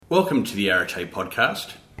Welcome to the Arete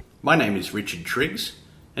podcast. My name is Richard Triggs,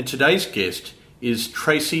 and today's guest is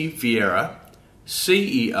Tracy Vieira,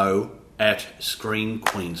 CEO at Screen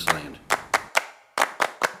Queensland.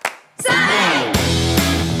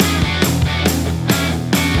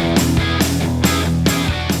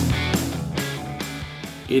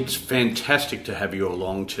 It's fantastic to have you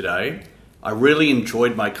along today. I really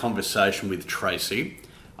enjoyed my conversation with Tracy.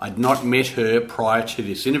 I'd not met her prior to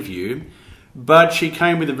this interview, but she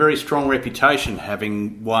came with a very strong reputation,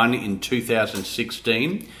 having won in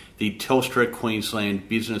 2016 the Telstra Queensland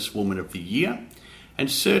Businesswoman of the Year,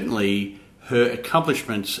 and certainly her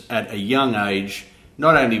accomplishments at a young age,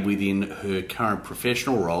 not only within her current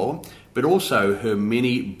professional role, but also her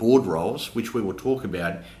many board roles, which we will talk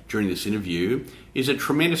about during this interview, is a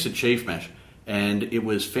tremendous achievement. And it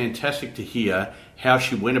was fantastic to hear how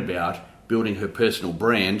she went about building her personal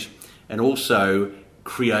brand and also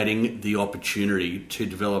creating the opportunity to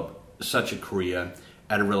develop such a career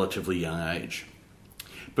at a relatively young age.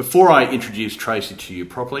 Before I introduce Tracy to you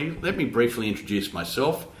properly, let me briefly introduce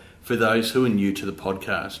myself for those who are new to the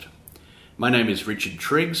podcast. My name is Richard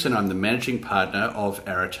Triggs and I'm the managing partner of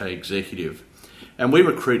Arete Executive. And we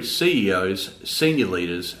recruit CEOs, senior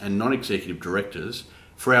leaders and non-executive directors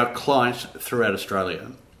for our clients throughout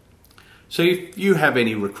Australia. So if you have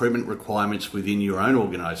any recruitment requirements within your own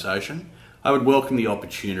organisation, I would welcome the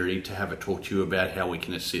opportunity to have a talk to you about how we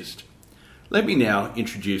can assist. Let me now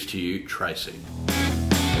introduce to you Tracy.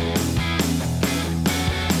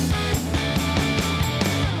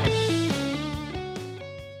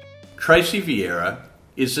 Tracy Vieira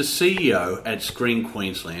is the CEO at Screen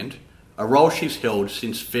Queensland, a role she's held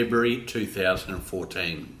since February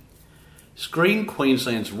 2014. Screen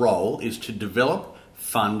Queensland's role is to develop,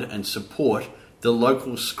 fund and support the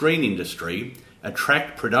local screen industry,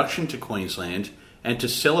 attract production to Queensland and to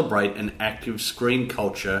celebrate an active screen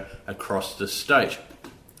culture across the state.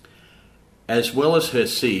 As well as her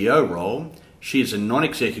CEO role, she is a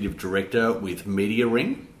non-executive director with Media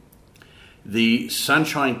Ring, the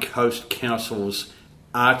Sunshine Coast Council's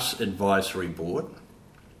Arts Advisory Board,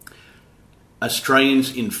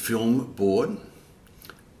 Australians in Film Board,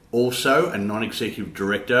 also a non-executive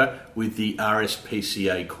director with the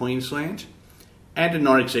RSPCA Queensland, and a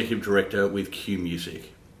non-executive director with Q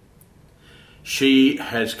Music. She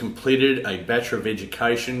has completed a Bachelor of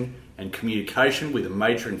Education and Communication with a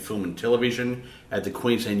major in Film and Television at the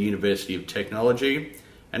Queensland University of Technology,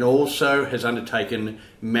 and also has undertaken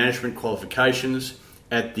management qualifications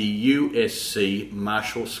at the USC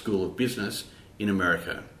Marshall School of Business in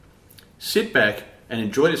America. Sit back and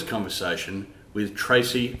enjoy this conversation with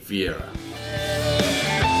Tracy Vieira.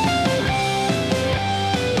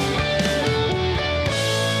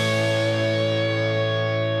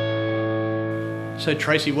 So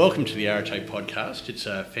Tracy, welcome to the Arete podcast. It's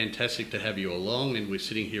fantastic to have you along, and we're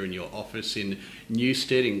sitting here in your office in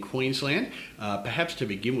Newstead in Queensland. Perhaps to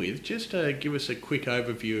begin with, just give us a quick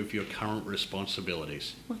overview of your current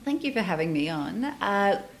responsibilities. Well, thank you for having me on.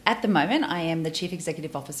 At the moment, I am the Chief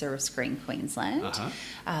Executive Officer of Screen Queensland,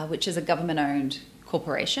 which is a government-owned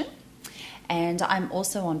corporation. And I'm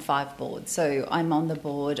also on 5 boards. So I'm on the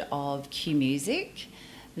board of Q Music,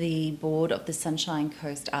 the board of the Sunshine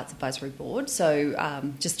Coast Arts Advisory Board. So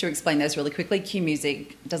just to explain those really quickly, Q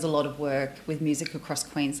Music does a lot of work with music across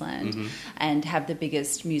Queensland and have the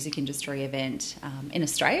biggest music industry event in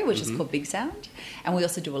Australia, which is called Big Sound. And we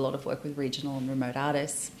also do a lot of work with regional and remote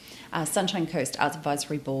artists. Sunshine Coast Arts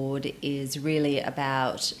Advisory Board is really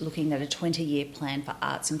about looking at a 20-year plan for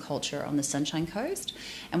arts and culture on the Sunshine Coast,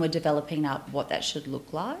 and we're developing up what that should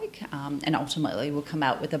look like, and ultimately we'll come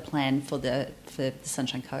out with a plan for the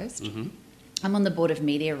Sunshine Coast. I'm on the board of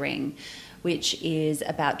Media Ring, which is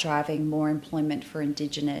about driving more employment for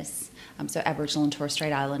Indigenous, so Aboriginal and Torres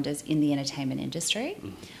Strait Islanders in the entertainment industry.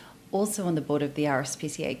 Also on the board of the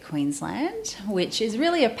RSPCA Queensland, which is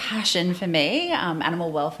really a passion for me,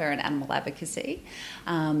 animal welfare and animal advocacy.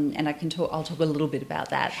 And I'll talk a little bit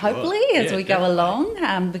about that, hopefully, as we go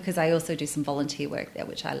along, because I also do some volunteer work there,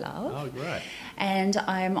 which I love. Oh, great. And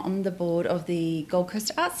I'm on the board of the Gold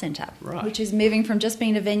Coast Arts Centre, which is moving from just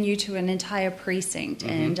being a venue to an entire precinct.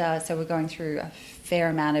 And so we're going through a fair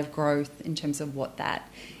amount of growth in terms of what that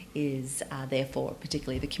is there for,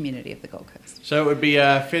 particularly the community of the Gold Coast. So it would be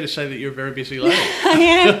fair to say that you're a very busy lady. I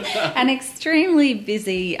am an extremely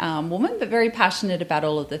busy woman, but very passionate about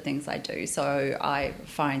all of the things I do. So I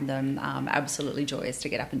find them absolutely joyous to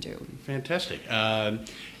get up and do. Fantastic.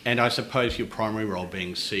 And I suppose your primary role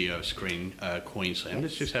being CEO of Screen Queensland. Yes.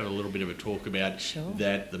 Let's just have a little bit of a talk about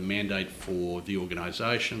that, the mandate for the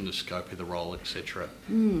organisation, the scope of the role, etc.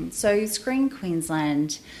 So Screen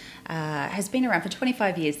Queensland has been around for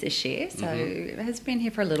 25 years this year, so it has been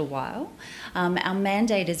here for a little while. Our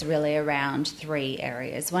mandate is really around three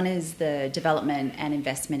areas. One is the development and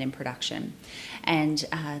investment in production, and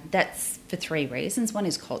that's for three reasons. One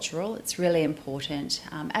is cultural. It's really important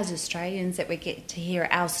as Australians that we get to hear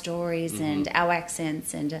our stories and our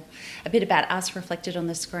accents and a bit about us reflected on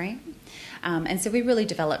the screen. And so we really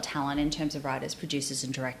develop talent in terms of writers, producers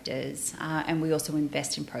and directors, and we also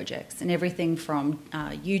invest in projects and everything from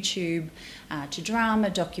YouTube to drama,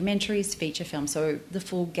 documentaries, feature films, so the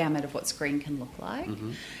full gamut of what screen can look like.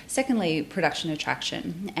 Secondly, production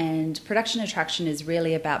attraction, and production attraction is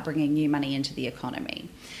really about bringing new money into the economy.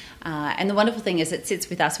 And the wonderful thing is it sits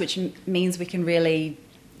with us, which means we can really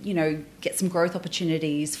get some growth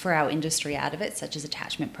opportunities for our industry out of it, such as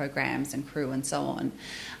attachment programs and crew and so on.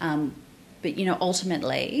 But,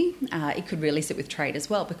 ultimately, it could really sit with trade as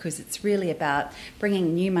well, because it's really about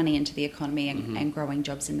bringing new money into the economy and growing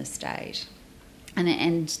jobs in the state.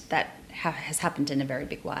 And that has happened in a very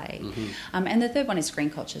big way. And the third one is screen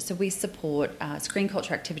culture. So we support screen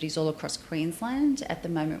culture activities all across Queensland. At the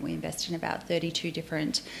moment, we invest in about 32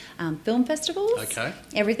 different film festivals. Okay.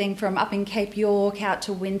 Everything from up in Cape York out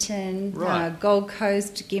to Winton, Gold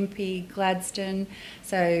Coast, Gympie, Gladstone.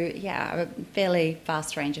 So, a fairly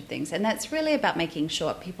vast range of things. And that's really about making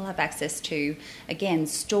sure people have access to, again,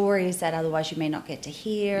 stories that otherwise you may not get to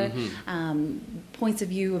hear, points of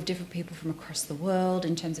view of different people from across the world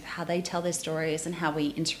in terms of how they tell their stories and how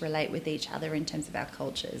we interrelate with each other in terms of our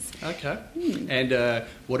cultures. Okay. And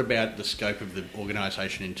what about the scope of the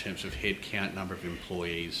organisation in terms of headcount, number of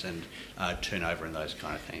employees and turnover and those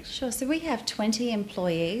kind of things? Sure. So we have 20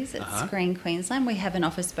 employees at Screen Queensland. We have an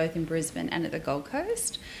office both in Brisbane and at the Gold Coast.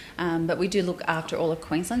 But we do look after all of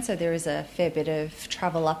Queensland, so there is a fair bit of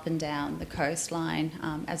travel up and down the coastline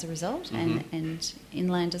as a result, and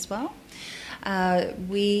inland as well.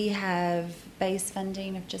 We have base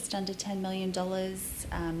funding of just under $10 million.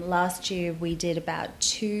 Last year we did about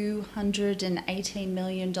 $218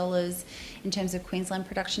 million in terms of Queensland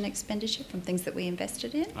production expenditure from things that we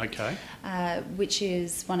invested in. Okay. Which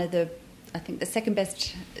is one of the second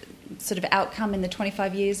best sort of outcome in the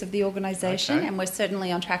 25 years of the organisation, and we're certainly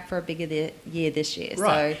on track for a bigger year this year.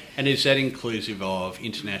 Right. So, and is that inclusive of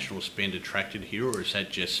international spend attracted here, or is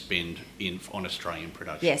that just spend on Australian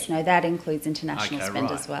production? Yes, no, that includes international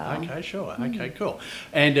spend as well. Okay, sure. Okay, cool.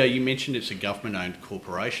 And you mentioned it's a government-owned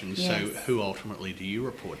corporation, Yes. so who ultimately do you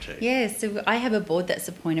report to? Yeah, so I have a board that's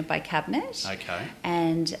appointed by Cabinet. Okay.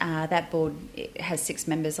 And that board has 6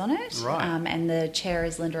 members on it. Right. And the chair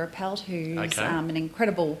is Linda Appelt, who's Okay. an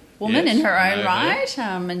incredible woman in her own right,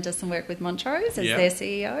 and does some work with Montrose as their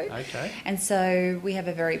CEO. Okay. And so we have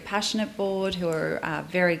a very passionate board who are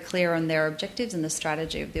very clear on their objectives and the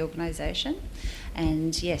strategy of the organisation.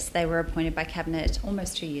 And yes, they were appointed by Cabinet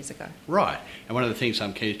almost 2 years ago. Right. And one of the things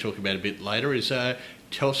I'm keen to talk about a bit later is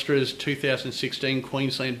Telstra's 2016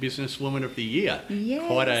 Queensland Businesswoman of the Year. Yes.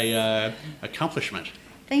 Quite a accomplishment.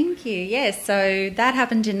 Thank you. Yes, so that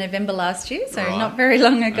happened in November last year, so Right. not very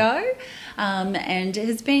long ago. And it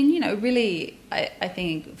has been, really, I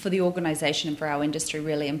think, for the organisation and for our industry,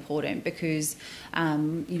 really important because,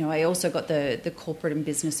 I also got the Corporate and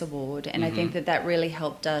Business Award, and I think that really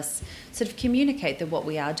helped us sort of communicate that what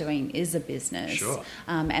we are doing is a business. Sure.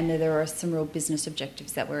 And that there are some real business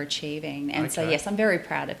objectives that we're achieving. And so, yes, I'm very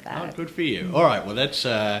proud of that. Oh, good for you. All right, well, that's,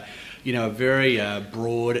 a very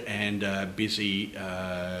broad and busy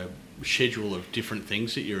schedule of different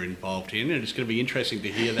things that you're involved in, and it's going to be interesting to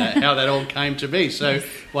hear how that all came to be. So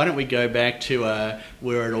why don't we go back to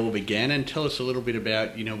where it all began and tell us a little bit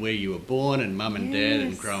about, where you were born and mum and dad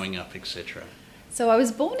and growing up, etc. So I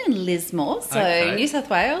was born in Lismore, so Okay. New South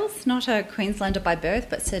Wales, not a Queenslander by birth,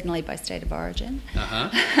 but certainly by state of origin.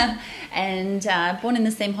 And born in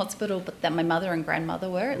the same hospital that my mother and grandmother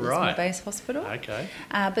were at Lismore Base Hospital. Okay.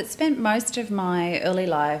 But spent most of my early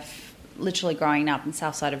life literally growing up in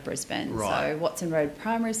south side of Brisbane. Right. So Watson Road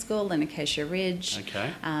Primary School in Acacia Ridge.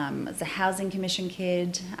 Okay. As a housing commission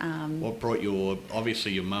kid. What brought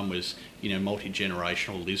obviously your mum was,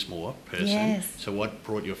 multi-generational Lismore person. Yes. So what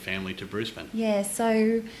brought your family to Brisbane? Yeah,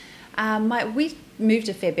 so we moved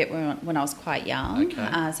a fair bit when I was quite young.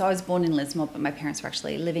 Okay. So I was born in Lismore, but my parents were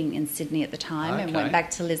actually living in Sydney at the time and went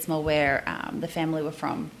back to Lismore where the family were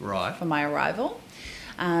from for my arrival.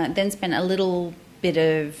 Then spent a little bit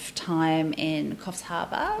of time in Coffs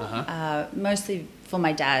Harbour, mostly for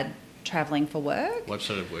my dad travelling for work. What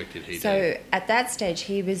sort of work did he do? So at that stage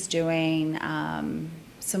he was doing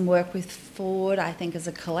some work with Ford, I think, as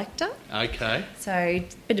a collector. Okay. So a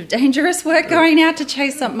bit of dangerous work going out to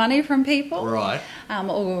chase up money from people. Right.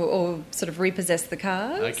 Or sort of repossess the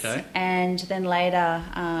cars. Okay. And then later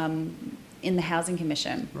in the Housing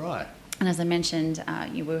Commission. Right. And as I mentioned,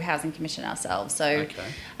 we were Housing Commission ourselves. So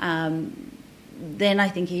Okay. then I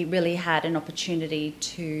think he really had an opportunity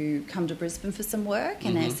to come to Brisbane for some work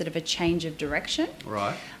and a sort of a change of direction.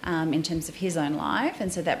 Right. In terms of his own life.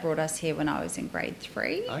 And so that brought us here when I was in grade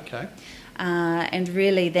 3. Okay. And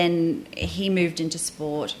really then he moved into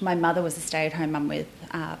sport. My mother was a stay-at-home mum with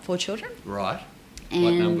 4 children. Right. And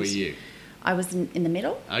What number were you? I was in the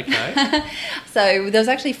middle. Okay. So there was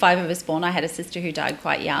actually 5 of us born. I had a sister who died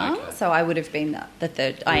quite young. Okay. So I would have been the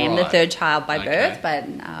third. I am the Right. third child by Okay. birth, but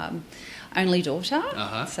only daughter.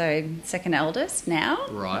 Uh-huh. So second eldest now.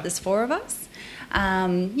 Right. There's 4 of us.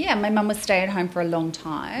 My mum was stay at home for a long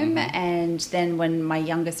time, and then when my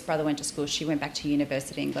youngest brother went to school, she went back to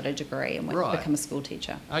university and got a degree and went to Right. become a school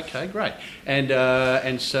teacher. Okay, great.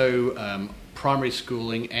 And so primary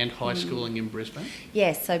schooling and high schooling in Brisbane?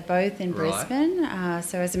 Yes, so both in Right. Brisbane.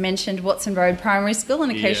 So as I mentioned, Watson Road Primary School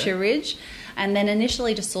and Acacia Yeah. Ridge, and then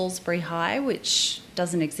initially to Salisbury High, which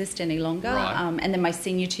doesn't exist any longer, Right. and then my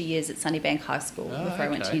senior 2 years at Sunnybank High School before I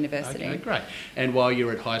went to Okay. university. Okay, great. And while you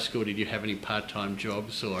were at high school, did you have any part-time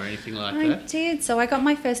jobs or anything like I that? did. So I got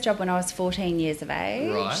my first job when I was 14 years of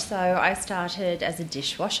age. Right. So I started as a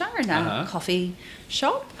dishwasher in a Uh-huh. coffee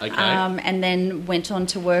shop, Okay. and then went on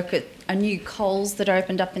to work at a new Coles that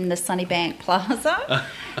opened up in the Sunnybank Plaza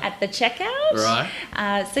at the checkout. Right.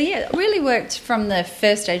 Really worked from the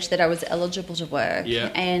first age that I was eligible to work. Yeah.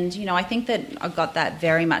 And, I think that I got that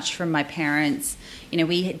very much from my parents.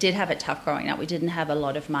 We did have it tough growing up. We didn't have a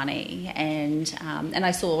lot of money, and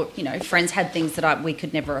I saw, friends had things that we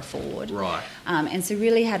could never afford. Right. And so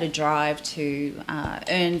really had a drive to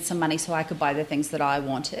earn some money so I could buy the things that I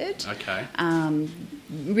wanted. Okay.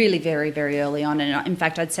 Really very, very early on. And in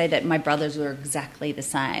fact, I'd say that my brothers were exactly the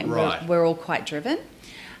same. Right. We're all quite driven.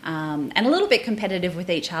 And a little bit competitive with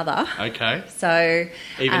each other. Okay. So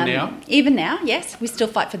Even now? Even now, yes. We still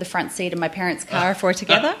fight for the front seat of my parents' car if we're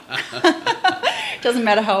together. Doesn't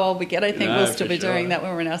matter how old we get. I think No, we'll still for be doing sure. that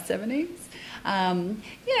when we're in our 70s. And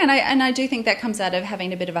I do think that comes out of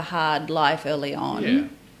having a bit of a hard life early on. Yeah.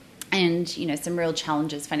 And, some real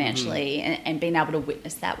challenges financially and being able to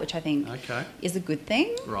witness that, which I think Okay. is a good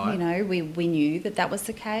thing. Right. We knew that was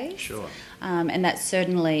the case. Sure. And that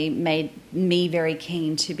certainly made me very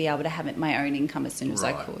keen to be able to have my own income as soon as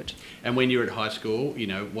I Right. could. And when you were at high school,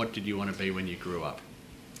 what did you want to be when you grew up?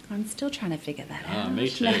 I'm still trying to figure that Ah, out. me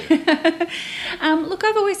too. Look,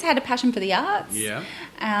 I've always had a passion for the arts. Yeah.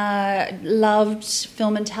 Loved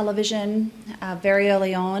film and television very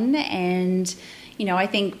early on, and I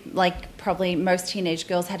think like probably most teenage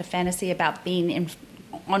girls had a fantasy about being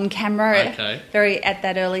on camera Okay. very at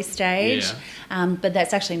that early stage. Yeah. But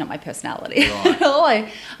that's actually not my personality Right. at all.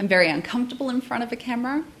 I'm very uncomfortable in front of a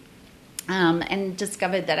camera. And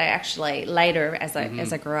discovered that I actually later, as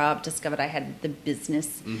I grew up, discovered I had the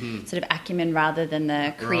business sort of acumen rather than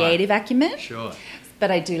the creative acumen. Sure.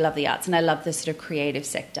 But I do love the arts, and I love the sort of creative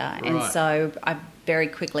sector. And Right. so I very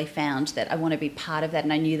quickly found that I want to be part of that,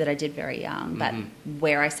 and I knew that I did very young. But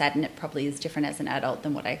where I sat in it probably is different as an adult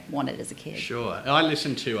than what I wanted as a kid. Sure. I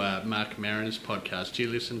listened to Mark Maron's podcast. Do you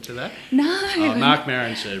listen to that? No. Mark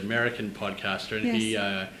Maron's an American podcaster, and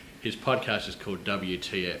Yes. his podcast is called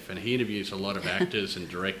WTF, and he interviews a lot of actors and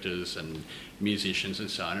directors and musicians and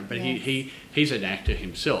so on. But Yes. he's an actor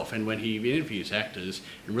himself, and when he interviews actors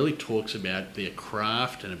and really talks about their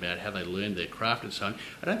craft and about how they learned their craft and so on,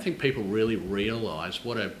 I don't think people really realise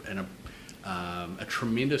what a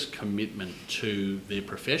tremendous commitment to their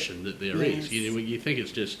profession that there is. Yes. You think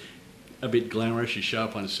it's just a bit glamorous. You show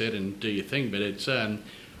up on set and do your thing, but it's a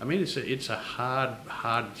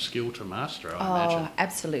hard skill to master, I imagine.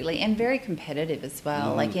 Absolutely, and very competitive as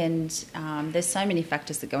well. There's so many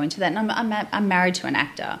factors that go into that. And I'm married to an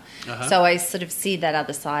actor, so I sort of see that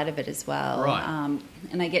other side of it as well. Right.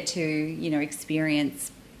 And I get to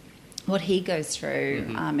experience what he goes through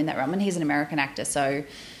in that realm. And he's an American actor, so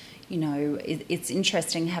it's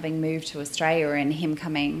interesting having moved to Australia and him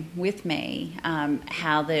coming with me.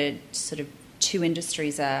 How the sort of two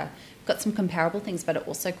industries are. Got some comparable things, but are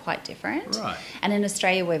also quite different. Right. And in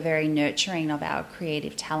Australia, we're very nurturing of our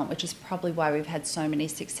creative talent, which is probably why we've had so many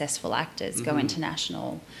successful actors go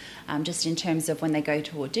international, just in terms of when they go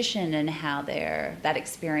to audition and how that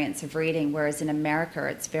experience of reading. Whereas in America,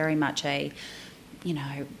 it's very much a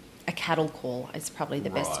cattle call is probably the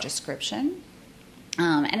best Right. description.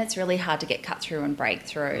 And it's really hard to get cut through and break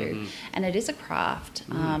through. And it is a craft,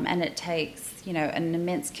 and it takes, an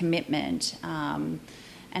immense commitment.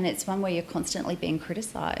 and it's one where you're constantly being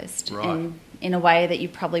criticised Right. in a way that you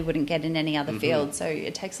probably wouldn't get in any other field. So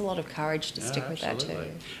it takes a lot of courage to stick with that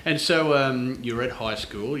too. And so you're at high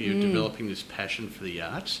school, you're developing this passion for the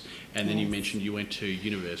arts, and then you Yes. mentioned you went to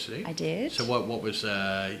university. I did. So what was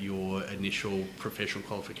your initial professional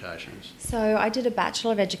qualifications? So I did a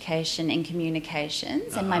Bachelor of Education in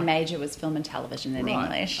Communications, and my major was Film and Television in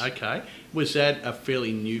English. Okay. Was that a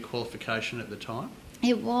fairly new qualification at the time?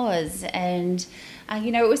 It was, and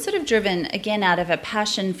it was sort of driven again out of a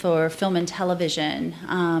passion for film and television.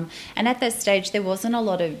 And at that stage, there wasn't a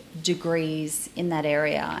lot of degrees in that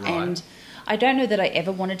area, Right. and I don't know that I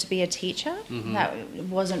ever wanted to be a teacher. That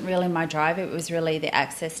wasn't really my drive. It was really the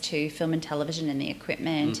access to film and television and the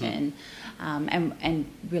equipment, and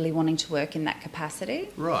really wanting to work in that capacity.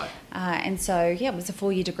 Right. And so, it was a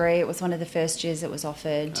 4-year degree. It was one of the first years it was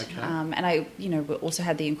offered. Okay. And I, also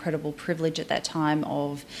had the incredible privilege at that time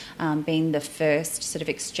of being the first sort of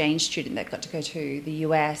exchange student that got to go to the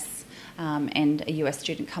US, and a US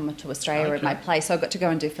student come to Australia at my place. So I got to go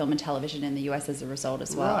and do film and television in the US as a result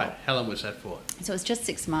as well. Right. How long was that for? So it was just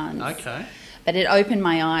 6 months. Okay. But it opened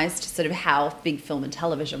my eyes to sort of how big film and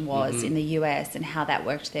television was in the US and how that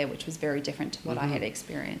worked there, which was very different to what I had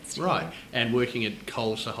experienced Right. here. And working at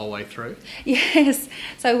Coles the whole way through? Yes.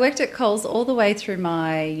 So I worked at Coles all the way through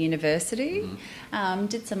my university.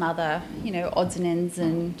 Did some other, odds and ends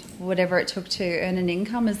and whatever it took to earn an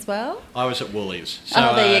income as well. I was at Woolies. So,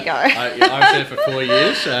 there you go. I was there for 4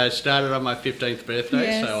 years. Started on my 15th birthday,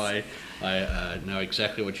 Yes. so I know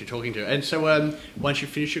exactly what you're talking to. And so once you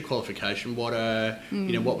finish your qualification, what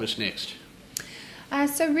was next?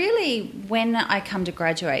 So really, when I come to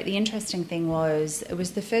graduate, the interesting thing was it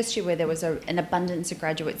was the first year where there was an abundance of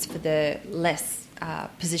graduates for the less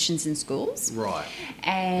positions in schools. Right.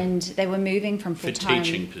 And they were moving from full-time...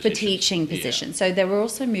 For teaching positions. So they were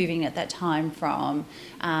also moving at that time from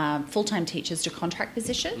full-time teachers to contract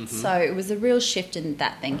positions. So it was a real shift in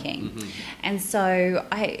that thinking. And so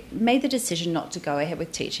I made the decision not to go ahead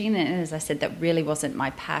with teaching. And as I said, that really wasn't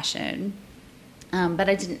my passion. But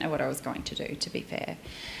I didn't know what I was going to do, to be fair.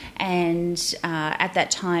 And at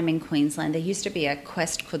that time in Queensland, there used to be a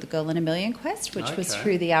quest called the Girl in a Million Quest, which was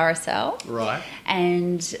through the RSL. Right.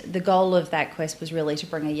 And the goal of that quest was really to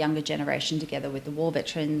bring a younger generation together with the war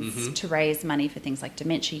veterans to raise money for things like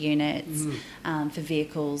dementia units, for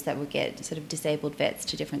vehicles that would get sort of disabled vets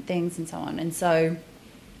to different things and so on. And so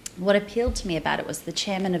what appealed to me about it was the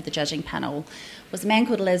chairman of the judging panel was a man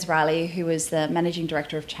called Les Riley, who was the managing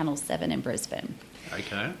director of Channel 7 in Brisbane.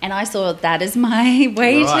 Okay. And I saw that as my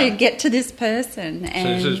way Right. to get to this person.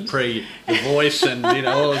 And So this is pre The Voice and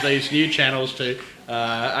all of these new channels to...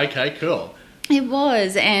 okay, cool. It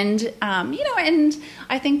was. And, and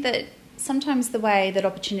I think that sometimes the way that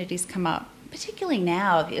opportunities come up, particularly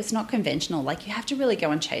now, it's not conventional. Like, you have to really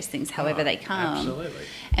go and chase things however they come. Absolutely.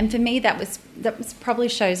 And for me, that was probably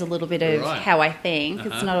shows a little bit of Right. how I think.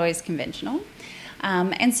 It's not always conventional.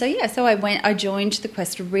 And so I joined the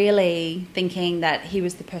Quest really thinking that he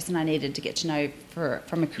was the person I needed to get to know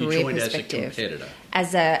from a career You joined perspective. as a competitor.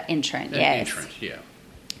 As an entrant, yes. Entrant, yeah.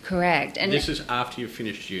 Correct. And This is after you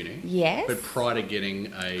finished uni? Yes. But prior to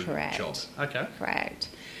getting a Correct. job? Okay. Correct.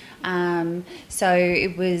 So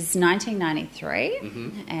it was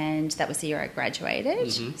 1993, and that was the year I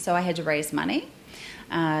graduated. So I had to raise money.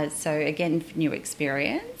 So again, new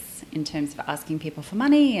experience in terms of asking people for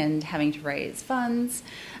money and having to raise funds,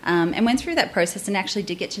 and went through that process and actually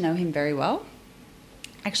did get to know him very well.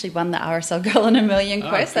 Actually won the RSL Girl in a Million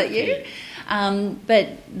Quest that year. But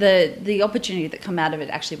the opportunity that come out of it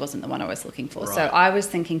actually wasn't the one I was looking for. Right. So I was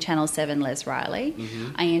thinking Channel 7, Les Riley.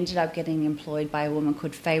 I ended up getting employed by a woman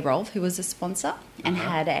called Faye Rolfe, who was a sponsor and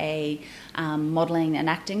had a modelling and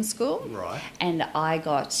acting school. Right. And I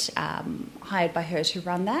got hired by her to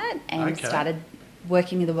run that and Okay. started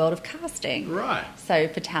working in the world of casting. Right. So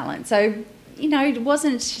for talent. So, it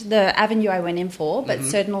wasn't the avenue I went in for, but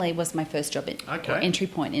certainly was my first job or entry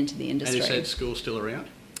point into the industry. And is that school still around?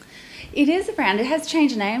 It is around. It has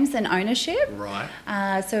changed names and ownership. Right.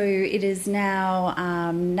 So it is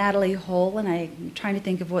now Natalie Hall, and I'm trying to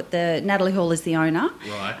think of what Natalie Hall is the owner.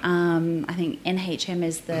 Right. I think NHM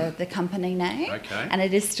is the company name. Okay. And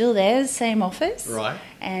it is still there, same office. Right.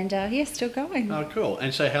 And still going. Oh, cool.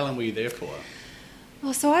 And so how long were you there for?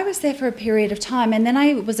 Well, so I was there for a period of time, and then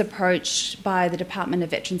I was approached by the Department of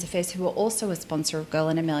Veterans Affairs, who were also a sponsor of Girl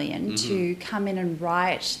in a Million, to come in and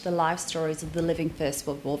write the life stories of the living First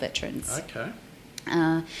World War veterans. Okay.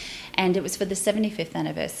 And it was for the 75th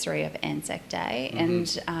anniversary of Anzac Day,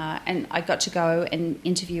 and I got to go and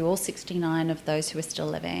interview all 69 of those who are still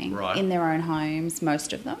living Right. in their own homes,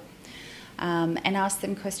 most of them. and ask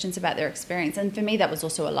them questions about their experience. And for me, that was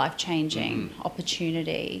also a life-changing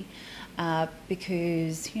opportunity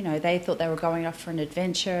because, you know, they thought they were going off for an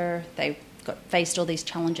adventure. They faced all these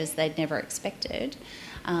challenges they'd never expected.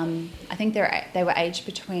 I think they were aged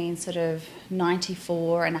between sort of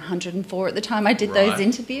 94 and 104 at the time I did those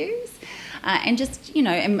interviews. And just, you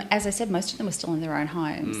know, and as I said, most of them were still in their own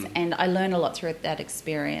homes. And I learned a lot through that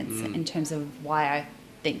experience in terms of why I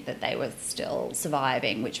think that they were still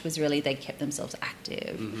surviving, which was really they kept themselves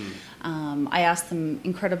active. I asked them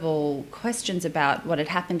incredible questions about what had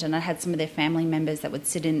happened, and I had some of their family members that would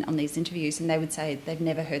sit in on these interviews, and they would say they've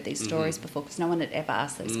never heard these stories before because no one had ever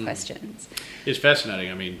asked those questions. It's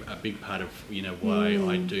fascinating. I mean, a big part of, you know, why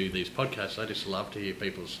I do these podcasts, I just love to hear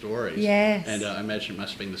people's stories. Yes. And I imagine it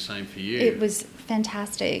must have been the same for you. It was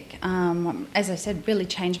fantastic. As I said, really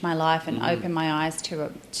changed my life and opened my eyes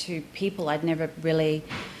to people I'd never really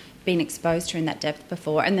been exposed to in that depth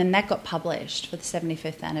before. And then that got published for the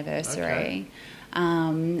 75th anniversary. Okay.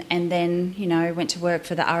 And then, you know, went to work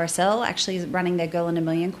for the RSL, actually running their Girl in a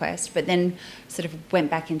Million quest, but then sort of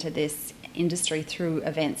went back into this industry through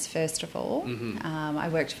events first of all. I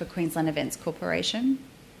worked for Queensland Events Corporation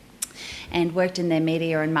and worked in their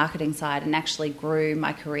media and marketing side and actually grew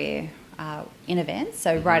my career in events,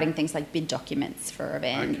 so writing things like bid documents for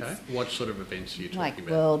events. Okay. What sort of events are you talking like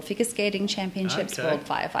about? World Figure Skating Championships, World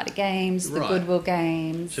Firefighter Games, the Goodwill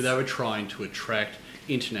Games. So they were trying to attract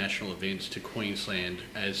international events to Queensland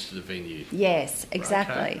as the venue. Yes,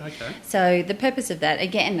 exactly. Okay. So the purpose of that,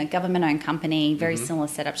 again, a government-owned company, very similar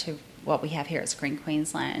setup to what we have here at Screen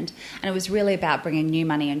Queensland, and it was really about bringing new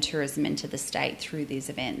money and tourism into the state through these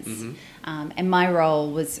events. And my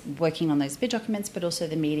role was working on those bid documents, but also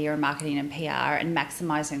the media and marketing and PR, and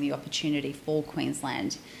maximising the opportunity for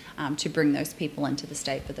Queensland to bring those people into the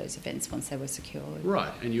state for those events once they were secured.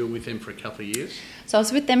 Right, and you were with them for a couple of years? So I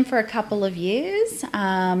was with them for a couple of years,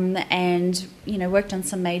 and, you know, worked on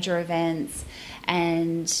some major events,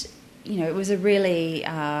 and, you know, it was a really,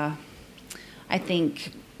 I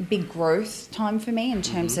think, big growth time for me in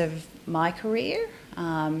terms of my career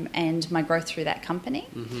and my growth through that company.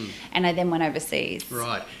 And I then went overseas.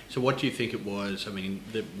 Right. So what do you think it was, I mean,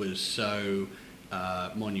 that was so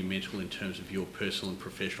monumental in terms of your personal and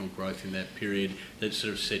professional growth in that period that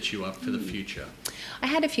sort of set you up for the future? I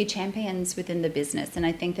had a few champions within the business, and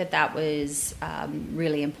I think that was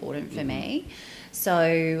really important for me.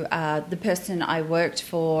 So the person I worked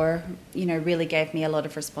for, you know, really gave me a lot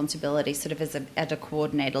of responsibility, sort of at a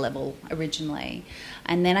coordinator level originally.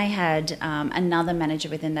 And then I had another manager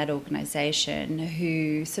within that organisation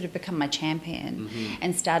who sort of became my champion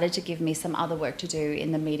and started to give me some other work to do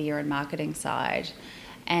in the media and marketing side.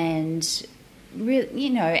 And really, you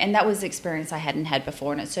know, and that was experience I hadn't had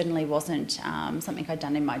before, and it certainly wasn't something I'd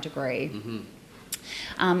done in my degree.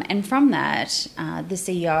 And from that, the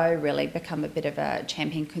CEO really become a bit of a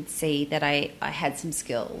champion, could see that I had some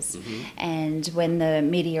skills. And when the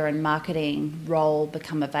media and marketing role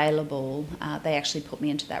become available, they actually put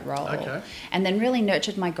me into that role. And then really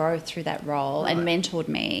nurtured my growth through that role and mentored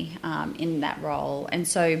me in that role. And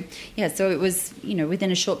so, yeah, so it was, you know,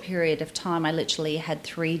 within a short period of time, I literally had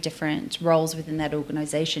 3 different roles within that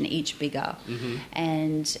organisation, each bigger.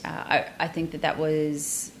 And I think that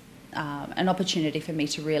was an opportunity for me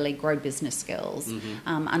to really grow business skills,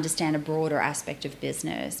 understand a broader aspect of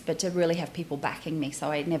business, but to really have people backing me, so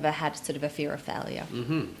I never had sort of a fear of failure.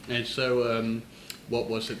 And so what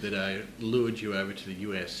was it that lured you over to the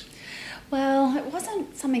US? Well, it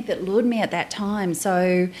wasn't something that lured me at that time,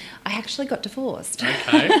 so I actually got divorced.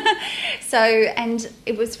 And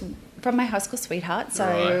it was from my high school sweetheart, so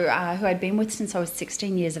who I'd been with since I was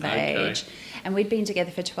 16 years of age. And we'd been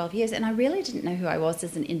together for 12 years, and I really didn't know who I was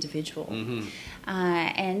as an individual.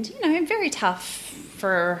 And, you know, very tough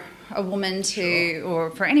for a woman to,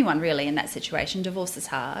 or for anyone really in that situation. Divorce is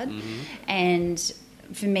hard. And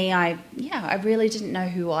for me, I really didn't know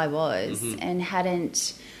who I was and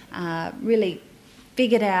hadn't really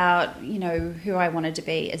figured out, you know, who I wanted to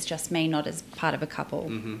be as just me, not as part of a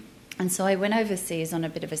couple. And so I went overseas on a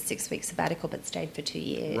bit of a 6-week sabbatical, but stayed for 2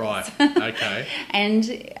 years.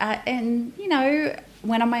 And you know,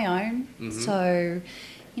 went on my own. So,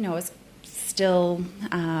 you know, I was still,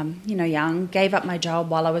 you know, young. Gave up my job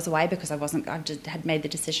while I was away because I just had made the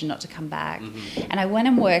decision not to come back. And I went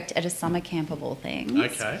and worked at a summer camp of all things.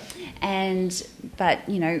 But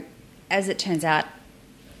you know, as it turns out,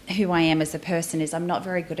 who I am as a person is I'm not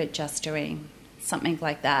very good at just doing something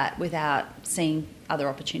like that without seeing other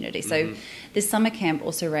opportunities. So this summer camp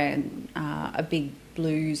also ran a big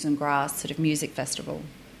blues and grass sort of music festival.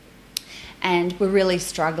 and were really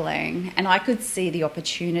struggling. And I could see the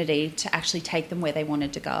opportunity to actually take them where they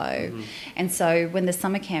wanted to go. And so when the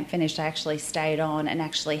summer camp finished, I actually stayed on and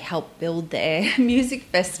actually helped build their music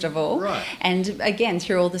festival. Right. And again,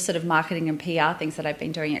 through all the sort of marketing and PR things that I've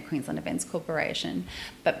been doing at Queensland Events Corporation.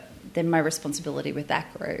 But then my responsibility with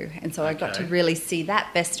that grew. And so I got to really see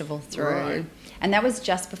that festival through. Right. And that was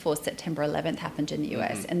just before September 11th happened in the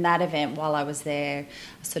US. And that event, while I was there,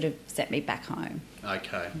 sort of sent me back home.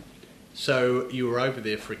 Okay. So you were over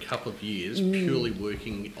there for a couple of years purely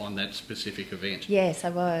working on that specific event? Yes, I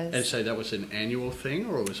was. And so that was an annual thing,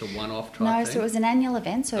 or it was a one-off type thing? No, so it was an annual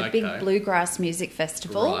event, so a big bluegrass music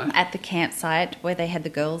festival at the campsite where they had the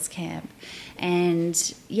girls' camp.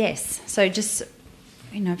 And yes, so just...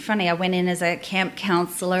 funny, I went in as a camp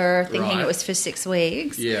counsellor thinking it was for 6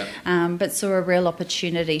 weeks, but saw a real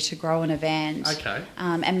opportunity to grow an event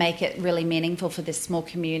and make it really meaningful for this small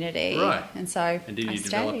community. Right. And so And did you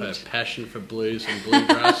develop a passion for blues and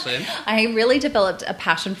bluegrass then? I really developed a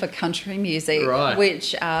passion for country music,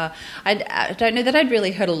 which I don't know that I'd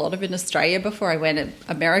really heard a lot of in Australia before I went at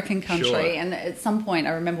American country. Sure. And at some point, I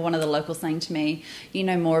remember one of the locals saying to me, "You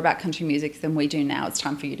know more about country music than we do now. It's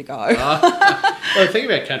time for you to go." Well, the thing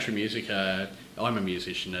about country music, I'm a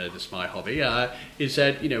musician, that's my hobby, is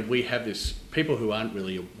that, we have this, people who aren't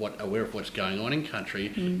really aware of what's going on in country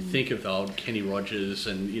think of the old Kenny Rogers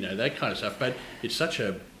and, that kind of stuff, but it's such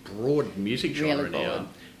a broad music genre now,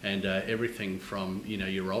 and everything from,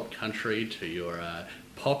 your alt country to your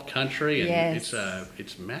pop country, and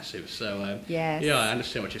it's massive. So, I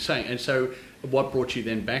understand what you're saying. And so what brought you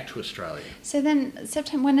then back to Australia? So then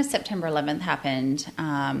when September 11th happened,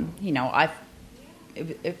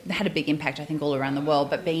 it had a big impact, I think, all around the world,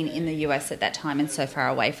 but being in the US at that time and so far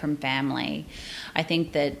away from family, I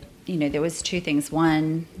think that, there was two things.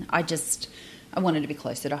 One, I wanted to be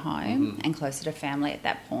closer to home and closer to family at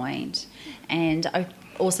that point. And I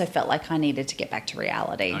also felt like I needed to get back to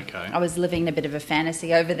reality. Okay. I was living a bit of a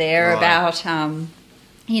fantasy over there about,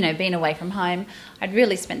 being away from home. I'd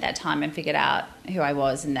really spent that time and figured out who I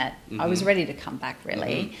was, and that I was ready to come back,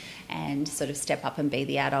 really, and sort of step up and be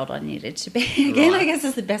the adult I needed to be again, I guess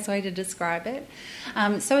is the best way to describe it.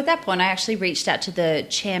 So at that point, I actually reached out to the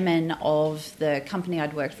chairman of the company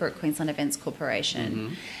I'd worked for at Queensland Events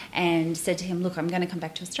Corporation and said to him, "Look, I'm going to come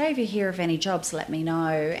back to Australia. If you hear of any jobs, let me know."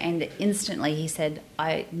 And instantly he said,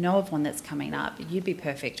 "I know of one that's coming up. You'd be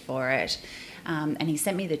perfect for it." And he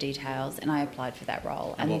sent me the details, and I applied for that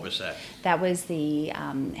role. And what was that? That was the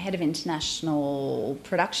head of international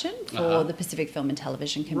production for the Pacific Film and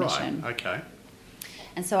Television Commission. Right, okay.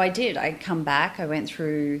 And so I did. I come back. I went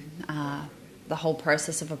through the whole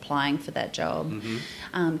process of applying for that job.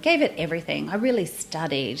 Gave it everything. I really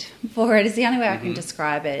studied for it. Is the only way I can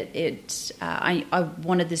describe it. I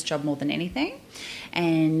wanted this job more than anything.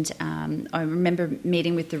 And I remember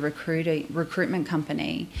meeting with the recruitment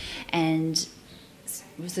company, and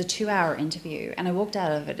it was a 2-hour interview, and I walked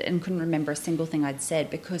out of it and couldn't remember a single thing I'd said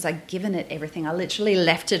because I'd given it everything. I literally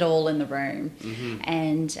left it all in the room.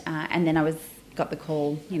 And then I got the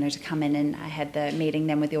call, to come in, and I had the meeting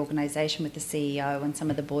then with the organisation, with the CEO and some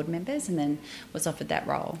of the board members, and then was offered that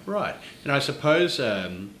role. Right. And I suppose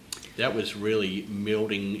that was really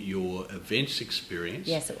melding your events experience.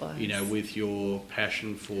 Yes, it was. With your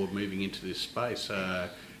passion for moving into this space.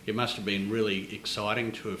 It must have been really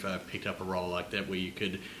exciting to have picked up a role like that where you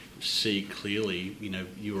could see clearly,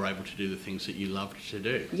 you were able to do the things that you loved to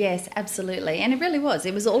do. Yes, absolutely. And it really was.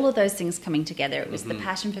 It was all of those things coming together. It was the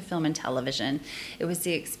passion for film and television. It was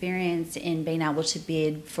the experience in being able to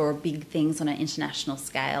bid for big things on an international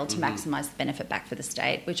scale to maximise the benefit back for the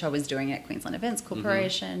state, which I was doing at Queensland Events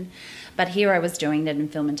Corporation. But here I was doing that in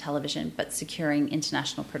film and television, but securing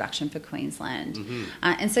international production for Queensland.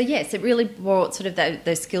 And so, yes, it really brought sort of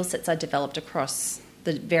those skill sets I developed across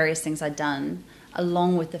the various things I'd done,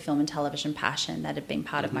 along with the film and television passion that had been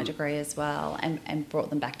part of my degree as well, and brought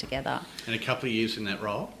them back together. And a couple of years in that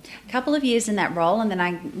role? A couple of years in that role, and then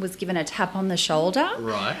I was given a tap on the shoulder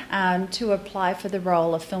to apply for the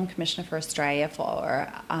role of Film Commissioner for Australia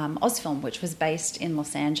for Ozfilm, which was based in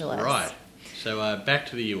Los Angeles. Right. So back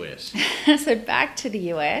to the US. So back to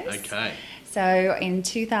the US. Okay. So in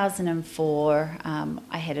 2004,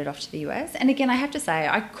 I headed off to the US. And again, I have to say,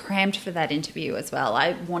 I crammed for that interview as well.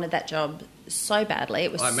 I wanted that job so badly.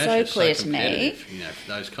 It was so clear to me.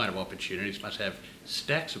 Those kind of opportunities must have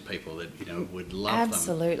stacks of people that, would love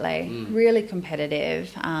Absolutely. Really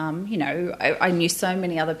competitive. I knew so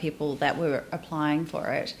many other people that were applying for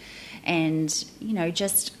it. And,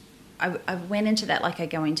 I went into that like I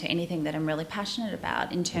go into anything that I'm really passionate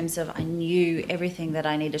about, in terms of I knew everything that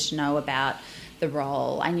I needed to know about the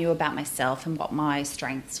role. I knew about myself and what my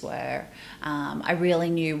strengths were. I really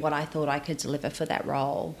knew what I thought I could deliver for that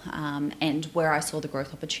role, and where I saw the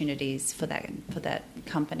growth opportunities for that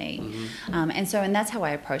company. And that's how I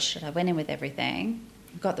approached it. I went in with everything,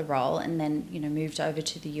 got the role, and then moved over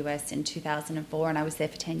to the US in 2004, and I was there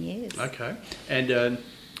for 10 years. Okay, and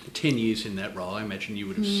 10 years in that role, I imagine you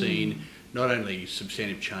would have seen not only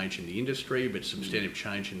substantive change in the industry, but substantive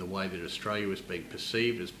change in the way that Australia was being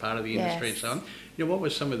perceived as part of the industry and so on. What were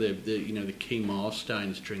some of the key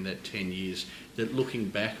milestones during that 10 years that, looking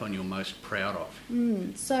back on, you're most proud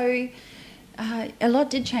of? So a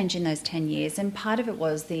lot did change in those 10 years, and part of it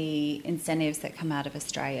was the incentives that come out of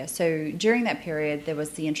Australia. So during that period, there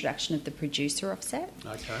was the introduction of the producer offset.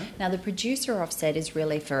 Okay. Now, the producer offset is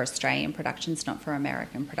really for Australian productions, not for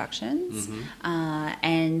American productions.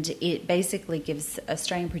 And it basically gives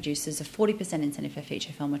Australian producers a 40% incentive for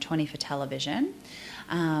feature film or 20% for television,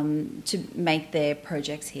 to make their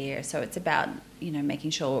projects here. So it's about making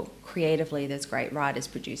sure creatively there's great writers,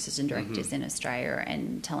 producers and directors in Australia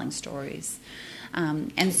and telling stories.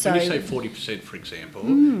 And so when you say 40%, for example,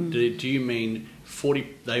 do you mean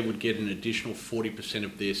 40? They would get an additional 40%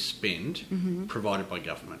 of their spend provided by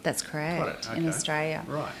government. That's correct. Okay. In Australia,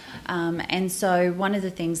 right? And so one of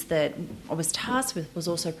the things that I was tasked with was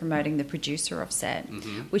also promoting the producer offset,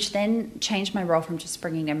 which then changed my role from just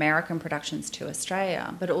bringing American productions to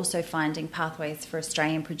Australia, but also finding pathways for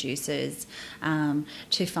Australian producers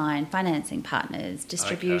to find financing partners,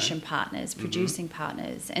 distribution partners, producing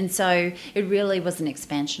partners, and so it really was an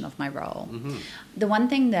expansion of my role. The one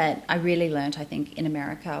thing that I really learned, I think, in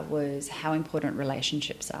America was how important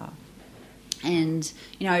relationships are. And,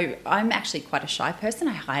 I'm actually quite a shy person.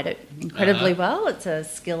 I hide it incredibly well. It's a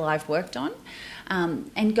skill I've worked on.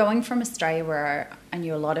 And going from Australia, where I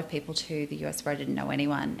knew a lot of people, to the US, where I didn't know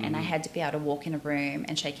anyone, and I had to be able to walk in a room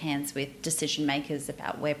and shake hands with decision makers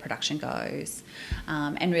about where production goes,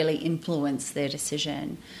 and really influence their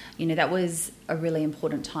decision. That was a really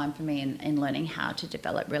important time for me in learning how to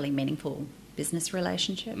develop really meaningful business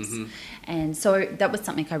relationships. And so that was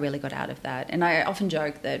something I really got out of that. And I often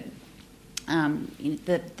joke that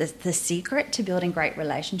the secret to building great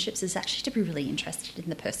relationships is actually to be really interested in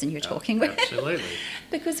the person you're talking with. Absolutely.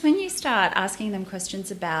 Because when you start asking them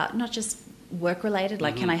questions about not just work related,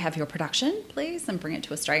 like can I have your production please, and bring it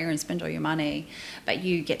to Australia and spend all your money, but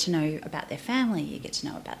you get to know about their family, you get to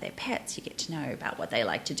know about their pets, you get to know about what they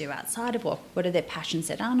like to do outside of work, what are their passions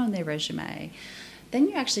that aren't on their resume, then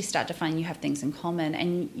you actually start to find you have things in common,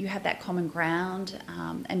 and you have that common ground,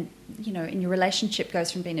 and and your relationship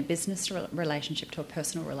goes from being a business relationship to a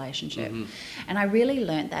personal relationship. And I really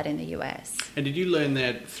learned that in the US. And did you learn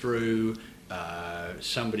that through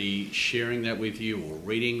somebody sharing that with you, or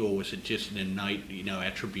reading, or was it just an innate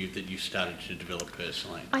attribute that you started to develop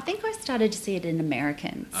personally? I think I started to see it in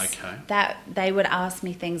Americans. Okay. That they would ask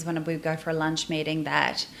me things when we would go for a lunch meeting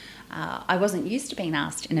that I wasn't used to being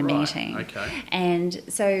asked in a meeting. Okay. And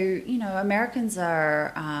so, Americans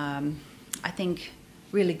are, I think,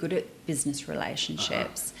 really good at business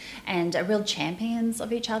relationships and are real champions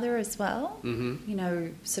of each other as well.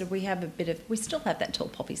 Sort of we still have that tall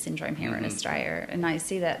poppy syndrome here in Australia, and I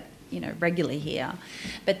see that regularly here.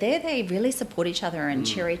 But there they really support each other and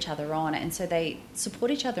cheer each other on, and so they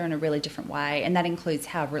support each other in a really different way, and that includes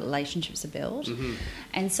how relationships are built.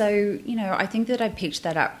 And so, I think that I picked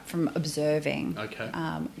that up from observing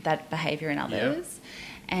that behaviour in others.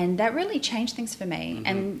 And that really changed things for me.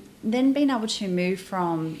 And then being able to move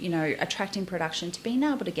from, attracting production to being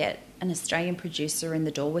able to get an Australian producer in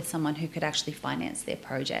the door with someone who could actually finance their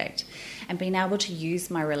project, and being able to use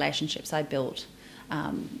my relationships I built,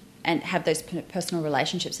 and have those personal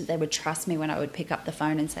relationships that they would trust me when I would pick up the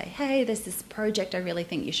phone and say, hey, there's this project I really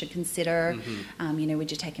think you should consider.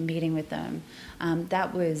 Would you take a meeting with them?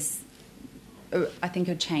 That was, I think,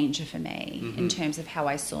 a changer for me in terms of how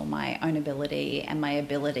I saw my own ability and my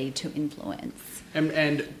ability to influence.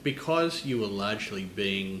 And because you were largely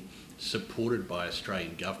being supported by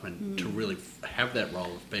Australian government to really have that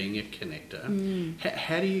role of being a connector,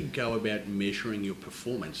 how do you go about measuring your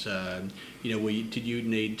performance? Did you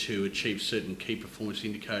need to achieve certain key performance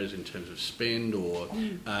indicators in terms of spend, or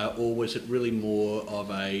was it really more of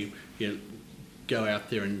a go out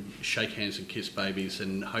there and shake hands and kiss babies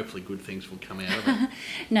and hopefully good things will come out of it?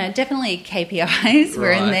 No, definitely KPIs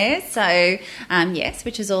were in there. So, yes,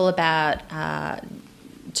 which is all about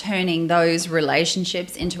turning those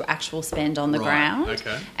relationships into actual spend on the ground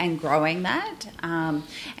Okay. and growing that.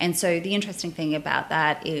 And so the interesting thing about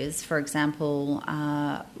that is, for example,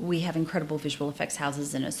 we have incredible visual effects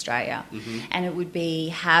houses in Australia. And it would be,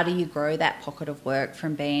 how do you grow that pocket of work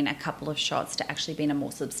from being a couple of shots to actually being a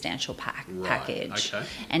more substantial package? Okay.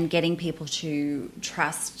 And getting people to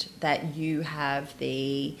trust that you have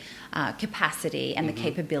the capacity and the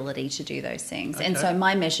capability to do those things. And Okay. so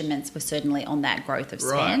my measurements were certainly on that growth of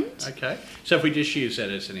spend. Okay. So if we just use that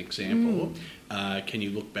as an example, can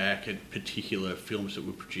you look back at particular films that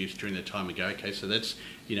were produced during that time and go, okay, so that's,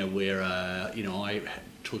 where, I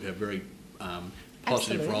took a very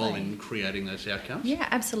positive role in creating those outcomes? Yeah,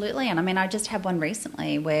 absolutely. And I mean, I just had one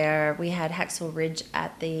recently where we had Hacksaw Ridge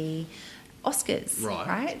at the Oscars.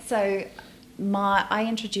 Right? So I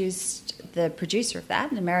introduced the producer of that,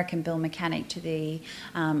 an American Bill Mechanic, to the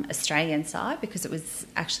Australian side because it was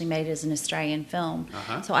actually made as an Australian film.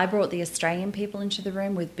 So I brought the Australian people into the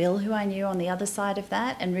room with Bill, who I knew, on the other side of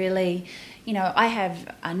that, and really, I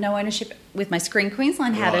have no ownership with my Screen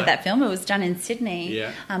Queensland hat of that film. It was done in Sydney,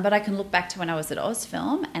 but I can look back to when I was at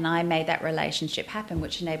Ozfilm, and I made that relationship happen,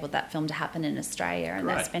 which enabled that film to happen in Australia and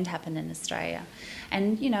that spend happen in Australia.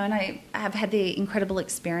 And, and I have had the incredible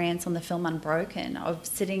experience on the film Unbroken of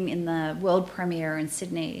sitting in the world premiere in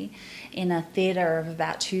Sydney in a theatre of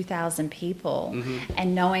about 2,000 people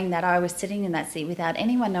and knowing that I was sitting in that seat without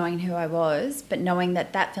anyone knowing who I was, but knowing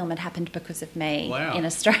that that film had happened because of me in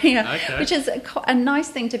Australia, which is a nice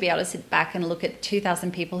thing to be able to sit back and look at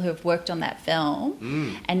 2,000 people who have worked on that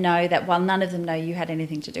film and know that while none of them know you had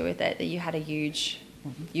anything to do with it, that you had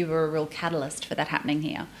you were a real catalyst for that happening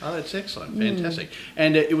here. Oh, that's excellent. Fantastic.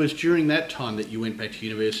 And it was during that time that you went back to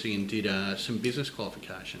university and did some business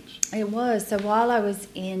qualifications. It was. So while I was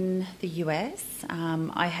in the US,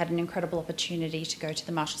 I had an incredible opportunity to go to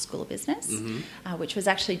the Marshall School of Business, which was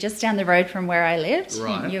actually just down the road from where I lived, in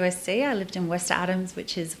USC. I lived in West Adams,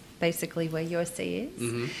 which is basically where USC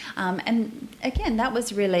is. And again, that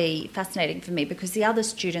was really fascinating for me because the other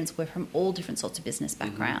students were from all different sorts of business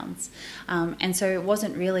backgrounds. And so it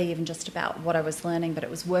wasn't really even just about what I was learning, but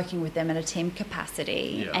it was working with them in a team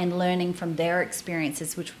capacity and learning from their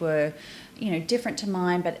experiences, which were, different to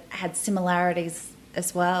mine, but had similarities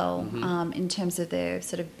as well in terms of their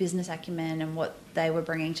sort of business acumen and what they were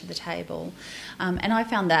bringing to the table. And I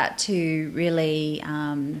found that to really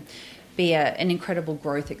be an incredible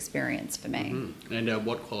growth experience for me. And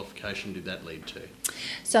what qualification did that lead to?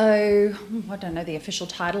 So I don't know the official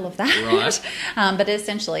title of that, but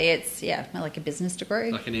essentially it's like a business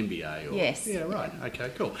degree, like an MBA. Yes. Yeah, right.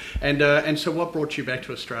 Okay, cool. And so what brought you back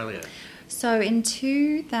to Australia? So in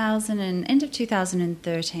end of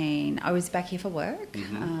 2013, I was back here for work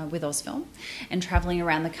with Ozfilm and travelling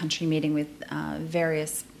around the country meeting with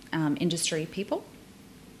various industry people.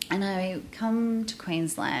 And I come to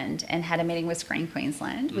Queensland and had a meeting with Screen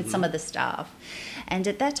Queensland with some of the staff. And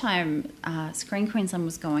at that time, Screen Queensland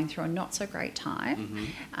was going through a not so great time,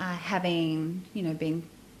 having, been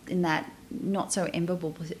in that not so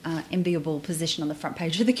enviable position on the front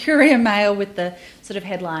page of the Courier Mail with the sort of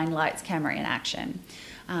headline "Lights, Camera, in Action."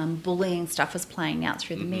 Bullying stuff was playing out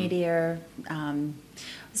through the media.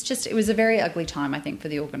 It was a very ugly time, I think, for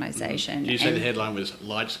the organisation. You said the headline was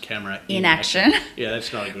 "Lights, Camera, in Action." Yeah,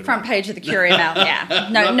 that's not a good front page of the Courier Mail. Yeah,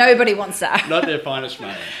 nobody wants that. Not their finest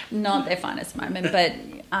moment. Not their finest moment, but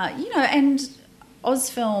and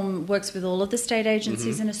Ozfilm works with all of the state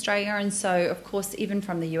agencies in Australia, and so of course, even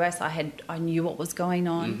from the US, I knew what was going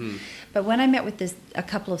on. But when I met with a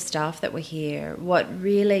couple of staff that were here, what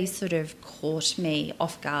really sort of caught me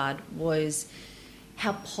off guard was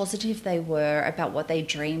how positive they were about what they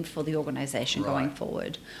dreamed for the organisation going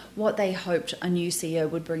forward, what they hoped a new CEO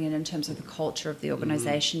would bring in terms of the culture of the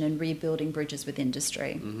organisation and rebuilding bridges with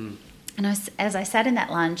industry. And as I sat in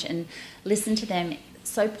that lunch and listened to them,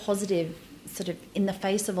 so positive, sort of in the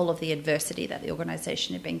face of all of the adversity that the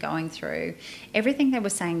organisation had been going through, everything they were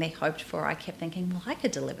saying they hoped for, I kept thinking, well, I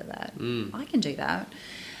could deliver that. I can do that.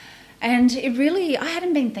 And it really, I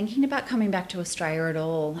hadn't been thinking about coming back to Australia at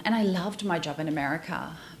all. And I loved my job in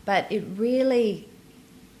America, but it really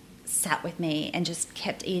sat with me and just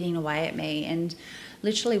kept eating away at me. And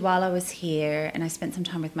literally while I was here and I spent some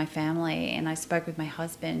time with my family and I spoke with my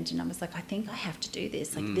husband and I was like, I think I have to do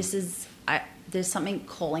this. Like there's something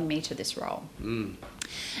calling me to this role. And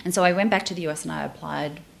so I went back to the US and I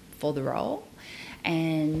applied for the role.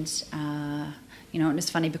 And, and it's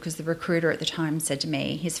funny because the recruiter at the time said to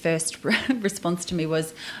me, his first response to me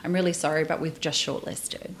was, I'm really sorry, but we've just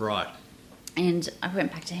shortlisted. Right. And I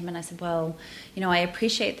went back to him and I said, well, I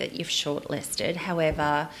appreciate that you've shortlisted.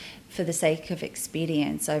 However, for the sake of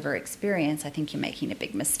expedience over experience, I think you're making a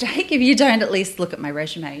big mistake if you don't at least look at my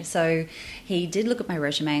resume. So he did look at my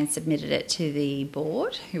resume and submitted it to the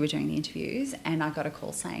board who were doing the interviews. And I got a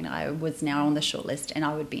call saying I was now on the shortlist and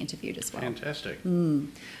I would be interviewed as well. Fantastic.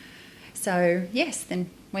 So, yes,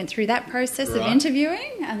 then went through that process of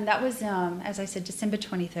interviewing, and that was, as I said, December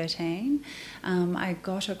 2013. I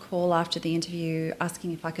got a call after the interview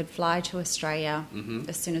asking if I could fly to Australia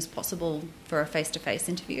as soon as possible for a face-to-face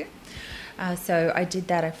interview. So I did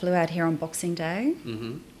that. I flew out here on Boxing Day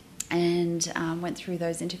and went through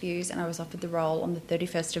those interviews, and I was offered the role on the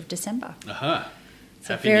 31st of December.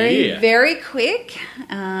 So Happy New Year. Very quick,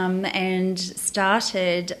 and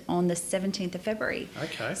started on the 17th of February.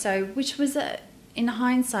 Okay. So, which was, in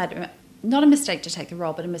hindsight, not a mistake to take the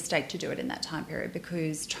role, but a mistake to do it in that time period,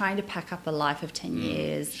 because trying to pack up a life of 10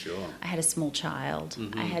 years, sure. I had a small child,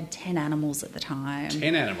 I had 10 animals at the time.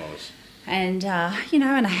 10 animals. And,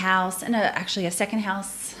 and a house, and actually a second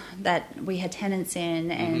house that we had tenants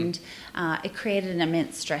in, and it created an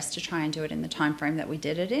immense stress to try and do it in the time frame that we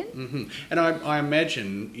did it in. And I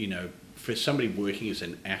imagine, for somebody working as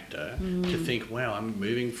an actor to think, wow, I'm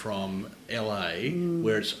moving from LA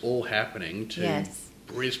where it's all happening to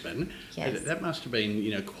Brisbane. Yes. That must have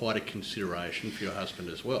been, quite a consideration for your husband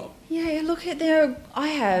as well. Yeah, look,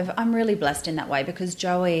 I'm really blessed in that way, because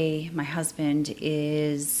Joey, my husband,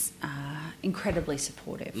 is incredibly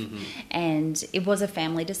supportive. And it was a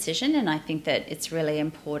family decision, and I think that it's really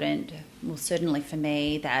important, well, certainly for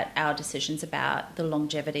me, that our decisions about the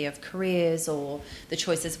longevity of careers or the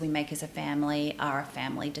choices we make as a family are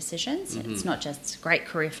family decisions. It's not just great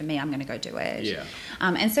career for me, I'm going to go do it. Yeah.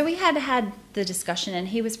 And so we had the discussion, and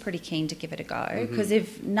he was pretty keen to give it a go, because it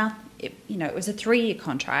was a 3-year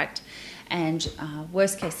contract, and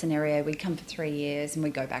worst case scenario, we'd come for 3 years and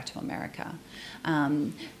we'd go back to America.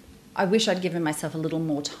 I wish I'd given myself a little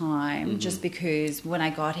more time, just because when I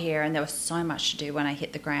got here, and there was so much to do when I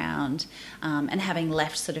hit the ground, and having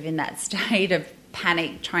left sort of in that state of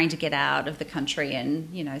panic, trying to get out of the country and,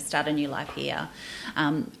 start a new life here,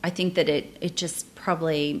 I think that it just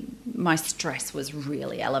probably, my stress was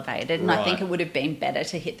really elevated, and I think it would have been better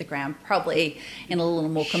to hit the ground probably in a little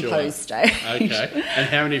more composed state. Okay. And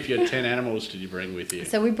how many of your 10 animals did you bring with you?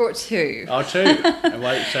 So we brought 2. Oh, 2. And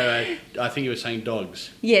wait, so I think you were saying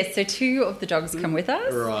dogs. Yes, so 2 of the dogs come with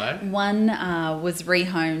us. Right. One was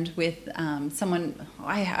rehomed with someone.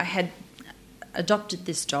 I had adopted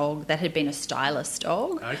this dog that had been a stylist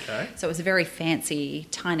dog. Okay. So it was a very fancy,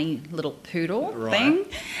 tiny little poodle thing.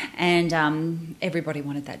 And everybody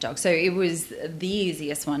wanted that dog. So it was the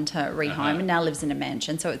easiest one to rehome, and now lives in a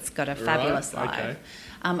mansion. So it's got a fabulous life. Okay.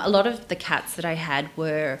 A lot of the cats that I had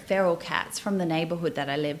were feral cats from the neighbourhood that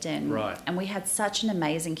I lived in. Right. And we had such an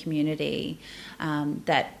amazing community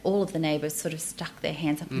that all of the neighbours sort of stuck their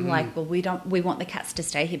hands up and were like, well, we want the cats to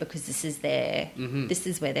stay here because this is this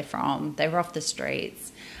is where they're from. They were off the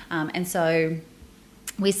streets. And so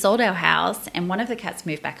we sold our house, and one of the cats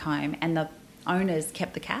moved back home, and the owners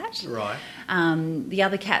kept the cat. Right. The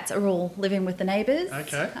other cats are all living with the neighbours.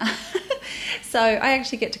 Okay. So I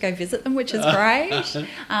actually get to go visit them, which is great.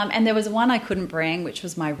 And there was one I couldn't bring, which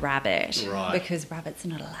was my rabbit, because rabbits are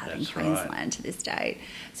not allowed in Queensland to this day.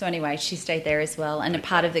 So anyway, she stayed there as well. And a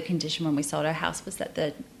part of the condition when we sold our house was that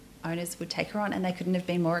the owners would take her on, and they couldn't have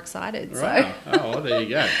been more excited. Right. So. Oh, well, there you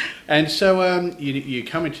go. And so you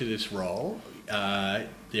come into this role.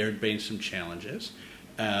 There had been some challenges.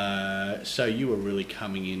 So you were really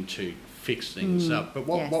coming in to fix things up. But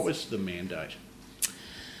what was the mandate?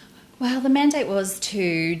 Well, the mandate was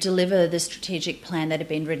to deliver the strategic plan that had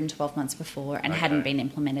been written 12 months before and hadn't been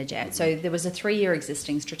implemented yet. So there was a 3-year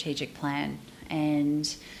existing strategic plan,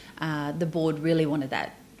 and the board really wanted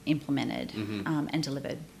that implemented and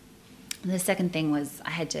delivered. The second thing was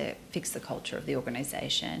I had to fix the culture of the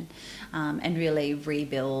organisation and really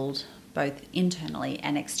rebuild both internally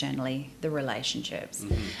and externally the relationships.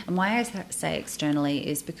 And why I say externally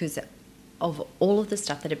is because of all of the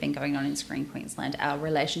stuff that had been going on in Screen Queensland, our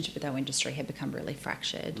relationship with our industry had become really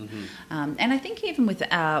fractured. And I think even with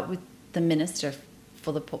the minister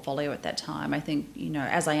for the portfolio at that time, I think,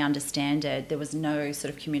 as I understand it, there was no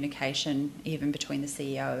sort of communication even between the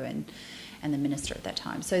CEO and the minister at that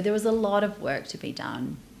time. So there was a lot of work to be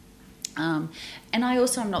done. And I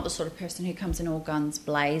also am not the sort of person who comes in all guns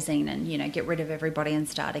blazing and, get rid of everybody and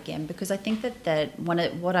start again, because I think that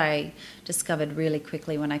what I discovered really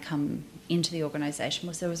quickly when I come into the organisation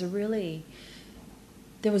was there was really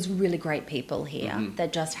great people here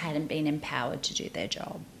that just hadn't been empowered to do their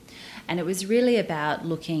job. And it was really about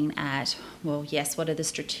looking at, well, yes, what are the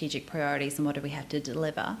strategic priorities and what do we have to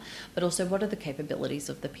deliver, but also what are the capabilities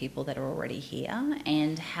of the people that are already here,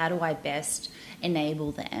 and how do I best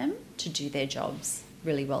enable them to do their jobs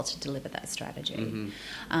really well to deliver that strategy.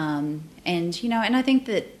 And I think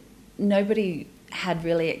that nobody had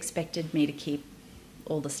really expected me to keep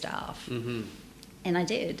all the staff. And I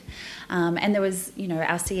did. And there was,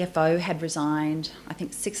 our CFO had resigned, I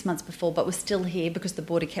think 6 months before, but was still here because the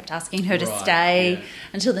board had kept asking her to stay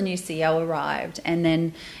until the new CEO arrived. And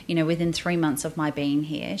then, within 3 months of my being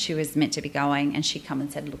here, she was meant to be going, and she come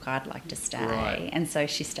and said, look, I'd like to stay. Right. And so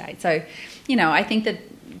she stayed. So, I think that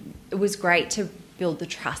it was great to build the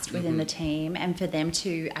trust within the team, and for them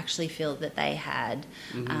to actually feel that they had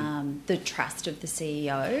the trust of the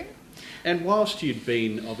CEO. And whilst you'd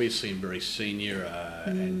been obviously in very senior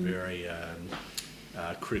and very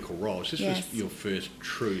critical roles, this was your first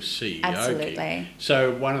true CEO. Absolutely.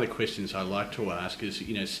 So one of the questions I like to ask is,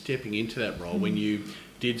 stepping into that role, when you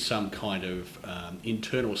did some kind of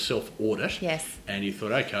internal self-audit, and you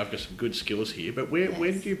thought, okay, I've got some good skills here, but where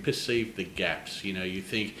did you perceive the gaps? You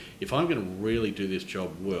think, if I'm going to really do this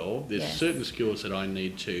job well, there's certain skills that I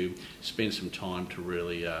need to spend some time to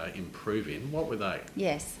really improve in. What were they?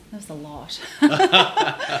 Yes, there was a lot.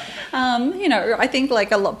 I think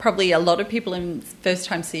probably a lot of people in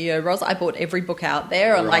first-time CEO roles, I bought every book out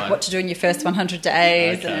there on what to do in your first 100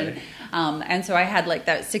 days. Okay. And so I had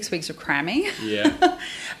that 6 weeks of cramming. Yeah.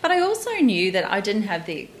 But I also knew that I didn't have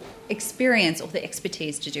the experience or the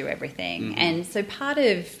expertise to do everything. And so part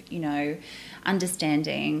of,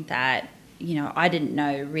 understanding that, I didn't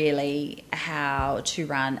know really how to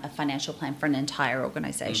run a financial plan for an entire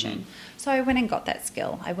organisation. So I went and got that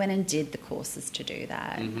skill. I went and did the courses to do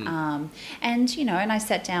that. And I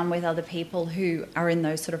sat down with other people who are in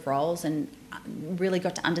those sort of roles and really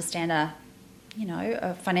got to understand a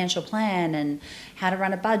financial plan and how to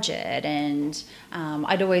run a budget. And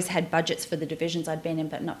I'd always had budgets for the divisions I'd been in,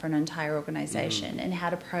 but not for an entire organisation, and how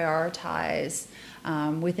to prioritise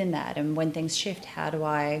within that. And when things shift, how do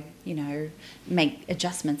I, make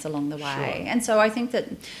adjustments along the way? Sure. And so I think that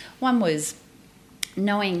one was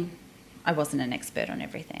knowing I wasn't an expert on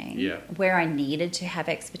everything. Yeah. Where I needed to have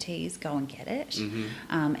expertise, go and get it.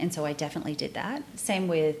 And so I definitely did that. Same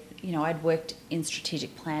with, I'd worked in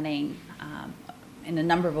strategic planning in a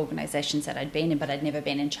number of organisations that I'd been in, but I'd never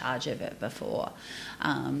been in charge of it before.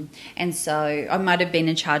 And so I might have been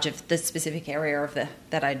in charge of the specific area of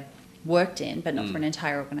that I'd worked in, but not for an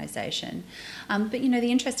entire organisation. But,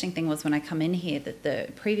 the interesting thing was when I come in here that the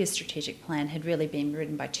previous strategic plan had really been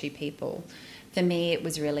written by two people. For me, it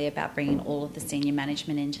was really about bringing all of the senior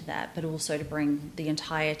management into that, but also to bring the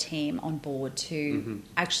entire team on board to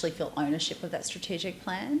actually feel ownership of that strategic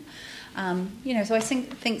plan. So I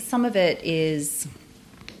think some of it is,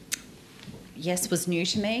 was new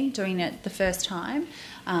to me doing it the first time.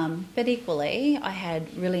 But equally, I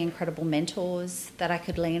had really incredible mentors that I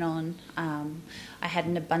could lean on. I had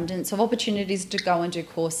an abundance of opportunities to go and do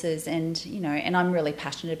courses, and and I'm really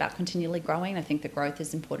passionate about continually growing. I think that growth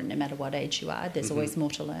is important no matter what age you are. There's always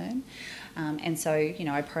more to learn. And so,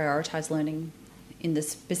 I prioritise learning in the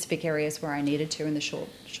specific areas where I needed to in the short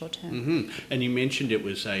term. And you mentioned it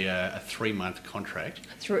was a 3-month contract.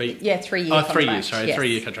 3 year contract. 3 years, sorry, yes. 3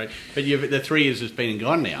 year contract. But the 3 years has been and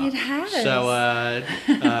gone now. It has. So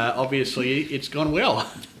obviously it's gone well.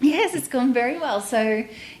 Yes, it's gone very well. So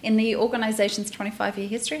in the organisation's 25-year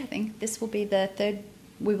history, I think this will be the third.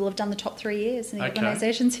 We will have done the top 3 years in the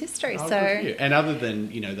organisation's history. Oh, and other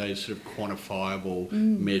than those sort of quantifiable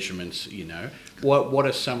measurements, what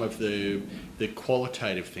are some of the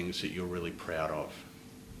qualitative things that you're really proud of?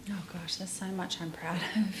 Oh gosh, there's so much I'm proud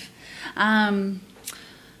of.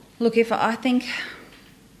 Look,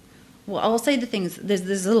 I'll say the things.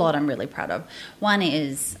 There's a lot I'm really proud of. One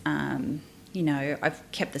is, I've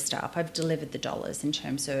kept the staff. I've delivered the dollars in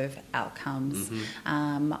terms of outcomes.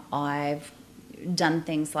 I've done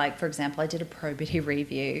things like, for example, I did a probity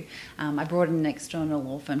review. I brought in an external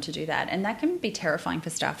law firm to do that, and that can be terrifying for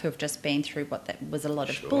staff who have just been through what that was, a lot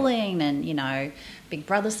of bullying and Big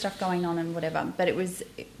Brother stuff going on and whatever. But it was,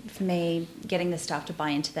 for me, getting the staff to buy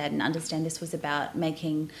into that and understand this was about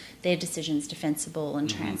making their decisions defensible and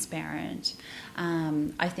transparent.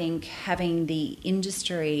 I think having the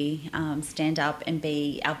industry stand up and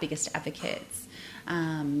be our biggest advocates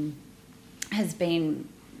has been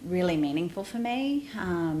really meaningful for me.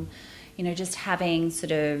 Just having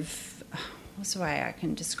sort of, what's the way I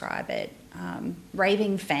can describe it?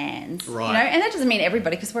 Raving fans. Right. And that doesn't mean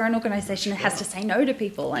everybody, because we're an organisation that has to say no to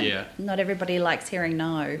people, and not everybody likes hearing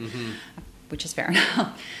no. which is fair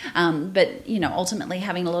enough. But, you know, ultimately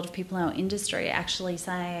having a lot of people in our industry actually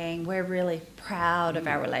saying, we're really proud of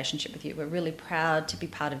our relationship with you. We're really proud to be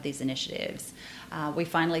part of these initiatives. We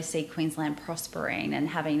finally see Queensland prospering and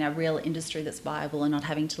having a real industry that's viable and not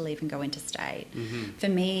having to leave and go interstate. For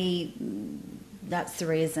me, that's the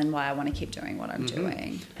reason why I want to keep doing what I'm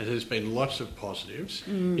doing. And there's been lots of positives.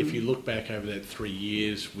 If you look back over that 3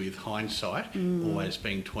 years with hindsight, always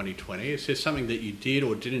being 2020, is there something that you did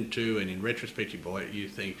or didn't do, and in retrospect you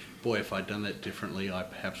think, boy, if I'd done that differently, I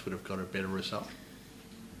perhaps would have got a better result?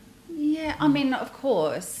 Yeah, I mean, of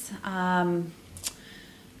course.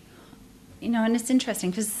 You know, and it's interesting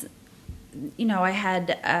because, you know, I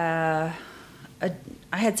had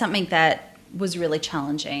something that was really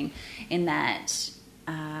challenging in that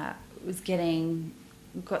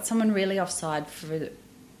got someone really offside for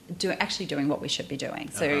doing what we should be doing.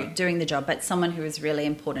 So doing the job, but someone who was really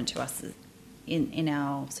important to us in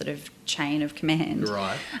our sort of chain of command,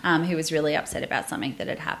 right? Who was really upset about something that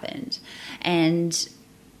had happened. And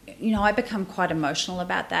you know, I become quite emotional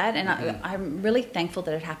about that, and I'm really thankful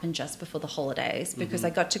that it happened just before the holidays, because I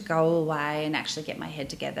got to go away and actually get my head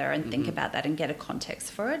together and think about that and get a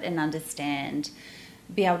context for it and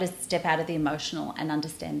be able to step out of the emotional and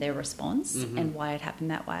understand their response and why it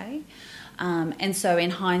happened that way. And so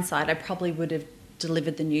in hindsight, I probably would have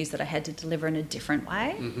delivered the news that I had to deliver in a different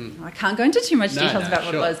way. I can't go into too much details about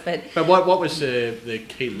what it was, but what was the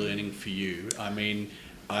key learning for you? I mean,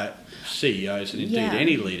 CEOs and indeed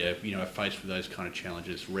any leader, you know, are faced with those kind of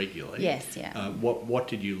challenges regularly. Yes, yeah. What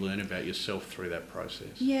did you learn about yourself through that process?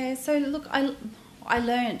 Yeah, so look, I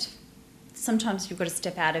learned sometimes you've got to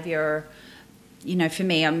step out of your, you know, for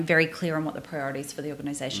me, I'm very clear on what the priorities for the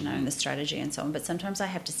organisation are and the strategy and so on, but sometimes I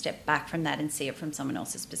have to step back from that and see it from someone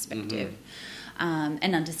else's perspective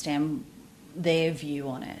and understand their view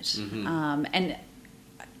on it. And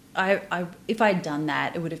if I'd done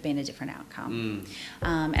that, it would have been a different outcome.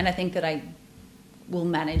 And I think that I will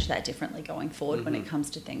manage that differently going forward when it comes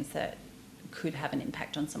to things that could have an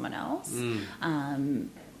impact on someone else.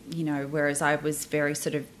 You know, whereas I was very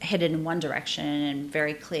sort of headed in one direction and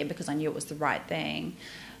very clear because I knew it was the right thing,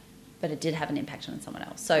 but it did have an impact on someone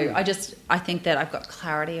else. So I think that I've got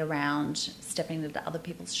clarity around stepping into other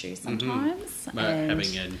people's shoes sometimes. And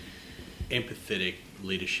having an empathetic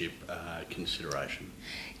leadership consideration.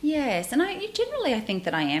 Yes, and I think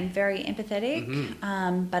that I am very empathetic,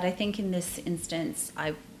 but I think in this instance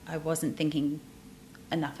I wasn't thinking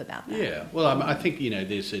enough about that. Yeah, well, I think, you know,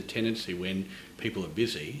 there's a tendency when people are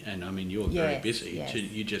busy, and I mean you're very busy,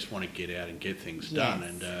 you just want to get out and get things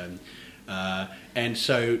done, and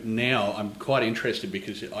so now I'm quite interested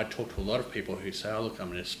because I talk to a lot of people who say, oh look,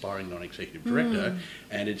 I'm an aspiring non-executive director,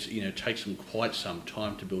 and it's, you know, it takes them quite some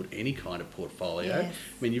time to build any kind of portfolio. I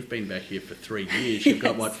mean, you've been back here for 3 years, you've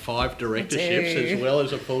got what, 5 directorships as well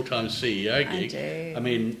as a full-time CEO gig. I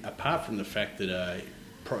mean, apart from the fact that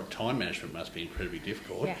time management must be incredibly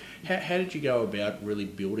difficult, how did you go about really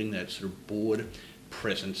building that sort of board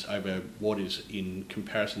presence over what is, in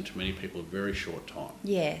comparison to many people, a very short time?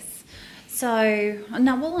 Yes. So, a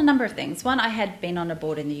number of things. One, I had been on a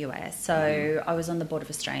board in the US. So I was on the board of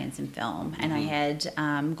Australians in Film, and I had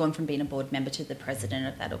gone from being a board member to the president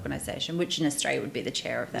of that organisation, which in Australia would be the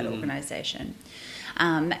chair of that organisation,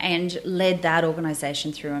 and led that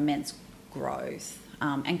organisation through immense growth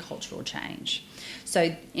and cultural change.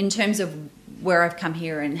 So in terms of where I've come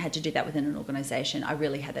here and had to do that within an organisation, I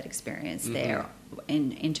really had that experience there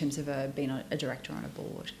in terms of being a director on a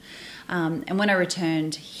board. And when I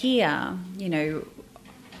returned here, you know,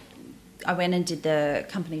 I went and did the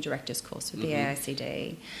company directors course with the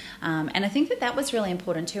AICD. And I think that was really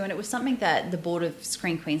important too. And it was something that the board of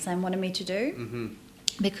Screen Queensland wanted me to do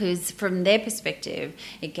because from their perspective,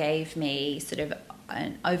 it gave me sort of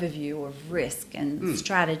an overview of risk and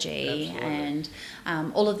strategy and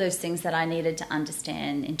all of those things that I needed to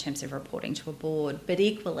understand in terms of reporting to a board. But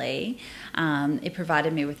equally, it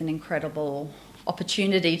provided me with an incredible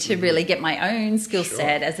opportunity to really get my own skill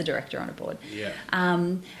set as a director on a board.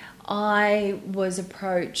 I was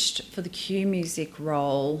approached for the Q Music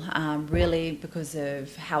role really because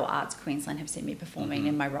of how Arts Queensland have seen me performing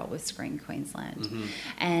in my role with Screen Queensland.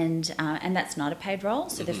 And that's not a paid role,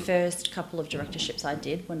 so the first couple of directorships I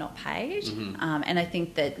did were not paid. And I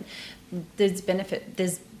think that there's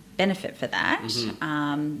benefit for that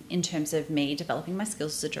in terms of me developing my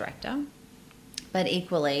skills as a director, but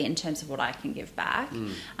equally in terms of what I can give back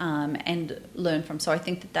and learn from. So I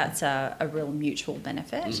think that's a real mutual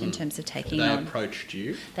benefit in terms of taking on. They approached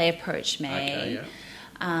you? They approached me. Okay,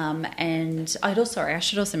 And I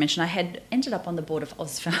should also mention I had ended up on the board of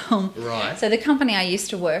Ozfilm. Right. So the company I used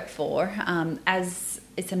to work for, as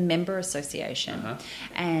it's a member association,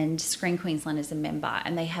 and Screen Queensland is a member,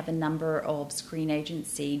 and they have a number of screen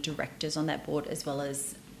agency directors on that board as well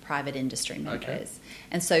as private industry members. Okay.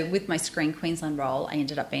 And so with my Screen Queensland role, I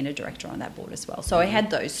ended up being a director on that board as well. So I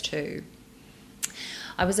had those two.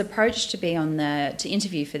 I was approached to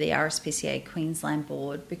interview for the RSPCA Queensland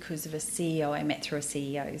board because of a CEO I met through a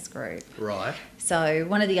CEO's group. Right. So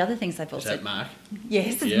one of the other things I've also... Is that Mark?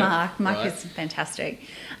 Yes, it's Mark. Mark is fantastic.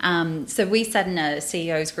 So we sat in a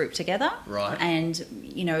CEO's group together. Right. And,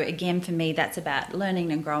 again, for me, that's about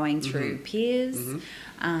learning and growing through peers.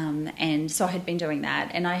 And so I had been doing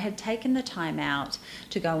that. And I had taken the time out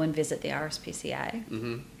to go and visit the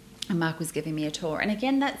RSPCA. And Mark was giving me a tour. And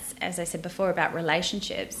again, that's, as I said before, about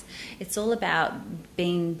relationships. It's all about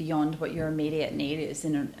being beyond what your immediate need is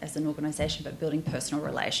as an organisation, but building personal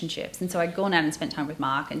relationships. And so I'd gone out and spent time with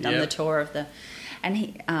Mark and done the tour of the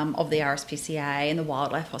RSPCA and the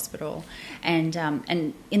Wildlife Hospital.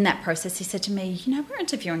 And in that process, he said to me, we're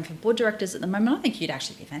interviewing for board directors at the moment. I think you'd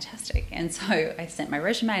actually be fantastic. And so I sent my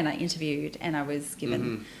resume and I interviewed and I was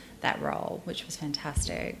given that role, which was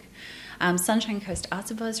fantastic. Sunshine Coast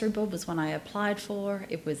Arts Advisory Board was one I applied for.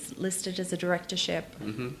 It was listed as a directorship.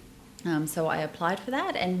 So I applied for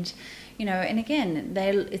that. And, and again,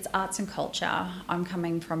 it's arts and culture. I'm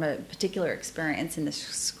coming from a particular experience in the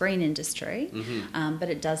screen industry, but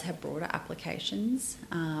it does have broader applications.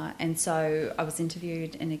 And so I was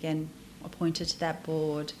interviewed and, again, appointed to that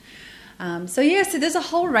board. So there's a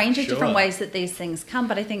whole range of different ways that these things come,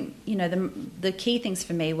 but I think, the key things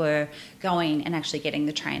for me were going and actually getting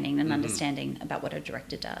the training and understanding about what a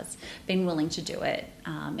director does, being willing to do it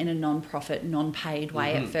in a non-profit, non-paid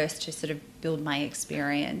way at first to sort of build my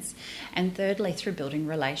experience, and thirdly, through building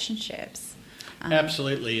relationships.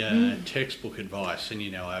 Absolutely, textbook advice,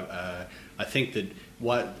 and I think that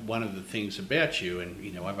one of the things about you,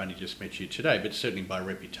 and I've only just met you today, but certainly by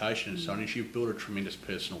reputation and so on, is you've built a tremendous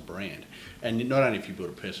personal brand. And not only have you built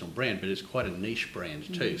a personal brand, but it's quite a niche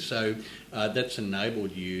brand too. So that's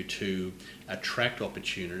enabled you to attract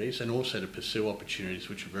opportunities and also to pursue opportunities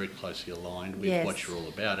which are very closely aligned with what you're all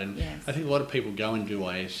about. And I think a lot of people go and do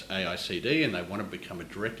AICD and they want to become a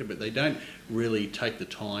director, but they don't really take the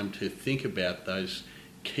time to think about those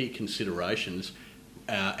key considerations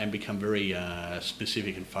and become very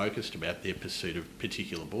specific and focused about their pursuit of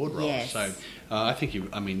particular board roles. Yes. So I think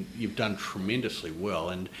you've done tremendously well,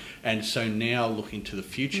 and so now looking to the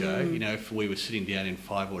future, if we were sitting down in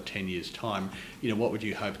 5 or 10 years' time, what would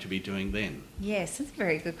you hope to be doing then? Yes, that's a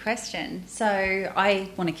very good question. So I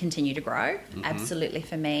want to continue to grow. Absolutely,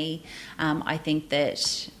 for me, I think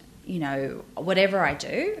that whatever I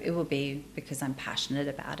do, it will be because I'm passionate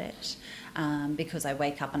about it. Because I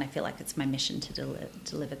wake up and I feel like it's my mission to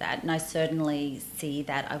deliver that. And I certainly see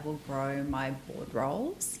that I will grow my board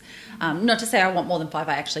roles. Not to say I want more than 5,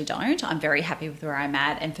 I actually don't. I'm very happy with where I'm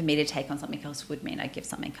at, and for me to take on something else would mean I'd give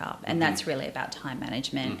something up. And that's really about time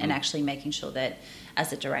management and actually making sure that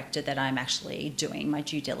as a director that I'm actually doing my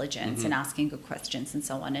due diligence and asking good questions and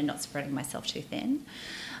so on, and not spreading myself too thin.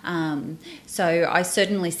 So I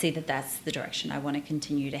certainly see that that's the direction I want to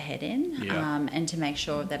continue to head in, and to make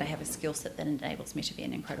sure that I have a skill set that enables me to be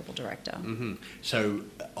an incredible director. So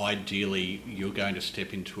ideally you're going to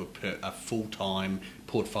step into a full-time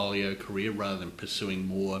portfolio career rather than pursuing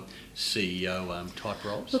more CEO type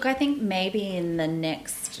roles? Look, I think maybe in the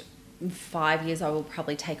next 5 years I will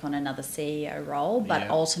probably take on another CEO role, but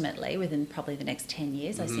ultimately within probably the next 10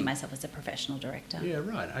 years I see myself as a professional director. Yeah,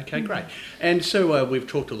 right. Okay, great. And so we've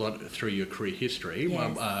talked a lot through your career history.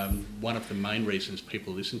 Yes. One of the main reasons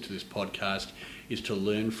people listen to this podcast is to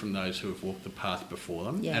learn from those who have walked the path before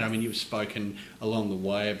them. Yes. And you've spoken along the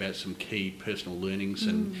way about some key personal learnings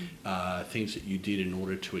and things that you did in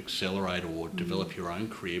order to accelerate or develop your own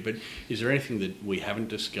career. But is there anything that we haven't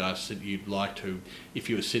discussed that you'd like to, if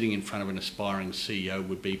you were sitting in front of an aspiring CEO,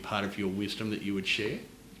 would be part of your wisdom that you would share?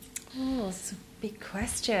 Oh, it's a big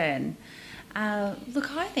question.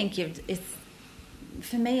 Look, I think it's,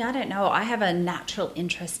 for me, I don't know, I have a natural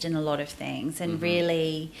interest in a lot of things, and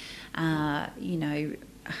really, I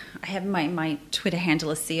have my Twitter handle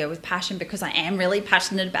is CEO with Passion because I am really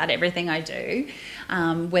passionate about everything I do,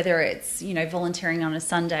 whether it's, volunteering on a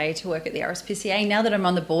Sunday to work at the RSPCA. Now that I'm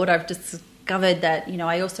on the board, I've discovered discovered that,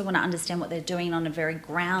 I also want to understand what they're doing on a very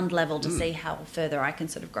ground level to see how further I can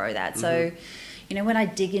sort of grow that. So, when I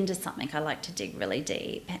dig into something, I like to dig really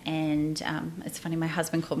deep. And it's funny, my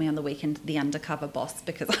husband called me on the weekend the undercover boss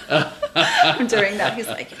because I'm doing that. He's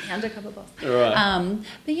like, the undercover boss. Right.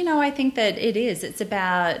 But, I think that it's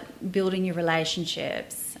about building your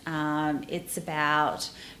relationships. It's about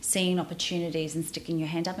seeing opportunities and sticking your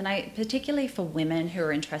hand up. And particularly for women who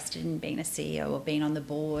are interested in being a CEO or being on the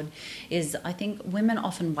board, I think women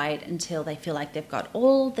often wait until they feel like they've got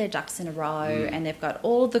all their ducks in a row and they've got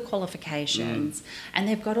all the qualifications and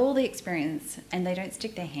they've got all the experience, and they don't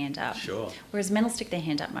stick their hand up. Sure. Whereas men will stick their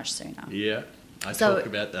hand up much sooner. Yeah. I talk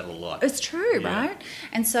about that a lot. It's true, right?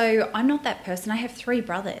 And so I'm not that person. I have 3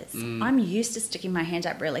 brothers. I'm used to sticking my hand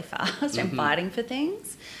up really fast and fighting for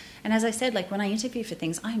things. And as I said, like when I interview for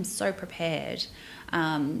things, I am so prepared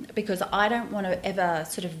because I don't want to ever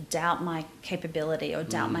sort of doubt my capability or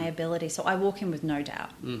doubt my ability. So I walk in with no doubt.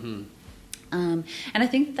 And I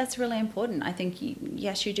think that's really important. I think,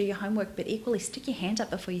 yes, you do your homework, but equally stick your hand up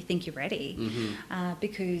before you think you're ready.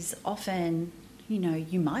 Because often,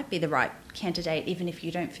 you might be the right candidate even if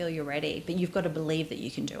you don't feel you're ready, but you've got to believe that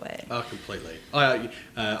you can do it. Oh, completely.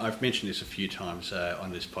 I've mentioned this a few times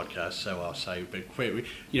on this podcast, so I'll say, but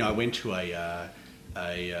I went to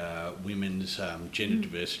a women's gender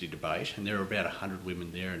diversity debate, and there were about 100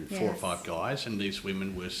 women there and 4 or 5 guys, and these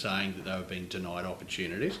women were saying that they were being denied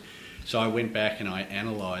opportunities. So I went back and I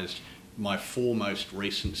analysed my 4 most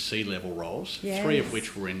recent C-level roles, 3 of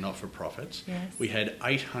which were in not-for-profits. We had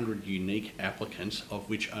 800 unique applicants, of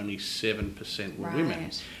which only 7% were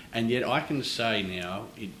women. And yet I can say now,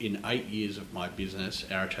 in 8 years of my business,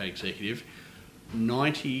 Arete Executive,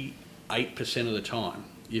 98% of the time,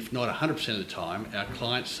 if not 100% of the time, our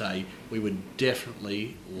clients say we would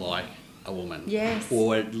definitely like a woman.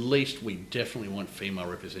 Or at least we definitely want female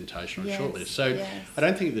representation on a shortlist. So I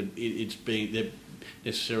don't think that they're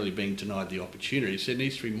necessarily being denied the opportunities. There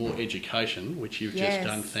needs to be more education, which you've just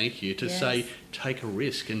done, thank you, to say take a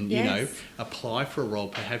risk and, apply for a role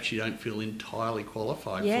perhaps you don't feel entirely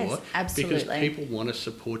qualified for. Absolutely. Because people want to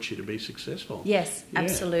support you to be successful.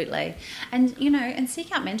 Absolutely. And, and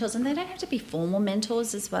seek out mentors. And they don't have to be formal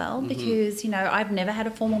mentors as well because, I've never had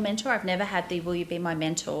a formal mentor. I've never had the will you be my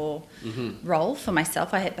mentor role for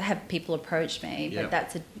myself. I have people approach me, but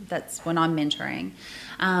that's when I'm mentoring.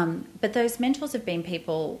 But those mentors have been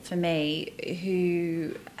people for me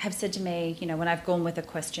who have said to me, when I've gone with a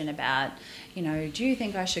question about, do you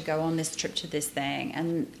think I should go on this trip to this thing?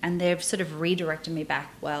 And they've sort of redirected me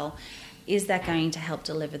back, well, is that going to help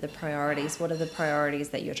deliver the priorities? What are the priorities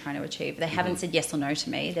that you're trying to achieve? They haven't said yes or no to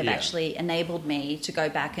me. They've actually enabled me to go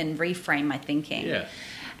back and reframe my thinking.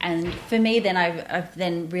 And for me, then I've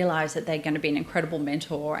then realised that they're going to be an incredible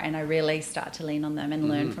mentor, and I really start to lean on them and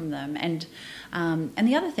learn from them. And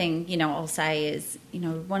the other thing, I'll say is,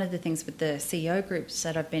 one of the things with the CEO groups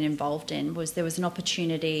that I've been involved in was there was an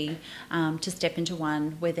opportunity to step into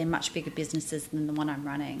one where they're much bigger businesses than the one I'm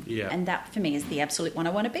running. And that, for me, is the absolute one I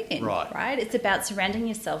want to be in. Right? It's about surrounding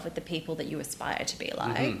yourself with the people that you aspire to be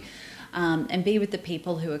like. And be with the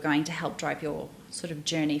people who are going to help drive your sort of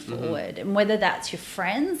journey forward. And whether that's your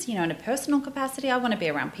friends, in a personal capacity, I want to be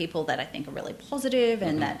around people that I think are really positive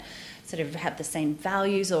and that sort of have the same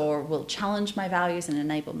values or will challenge my values and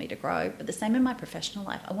enable me to grow. But the same in my professional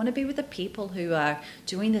life. I want to be with the people who are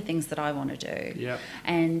doing the things that I want to do.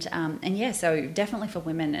 And so definitely for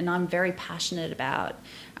women. And I'm very passionate about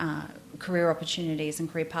career opportunities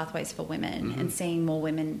and career pathways for women and seeing more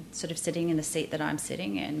women sort of sitting in the seat that I'm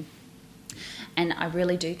sitting in. And I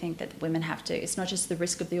really do think that women have to, it's not just the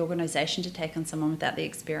risk of the organisation to take on someone without the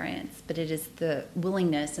experience, but it is the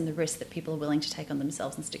willingness and the risk that people are willing to take on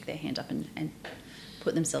themselves and stick their hand up and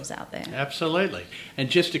put themselves out there. Absolutely. And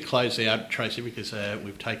just to close out, Tracy, because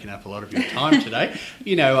we've taken up a lot of your time today,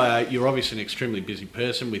 you're obviously an extremely busy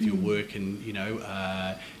person with your work and,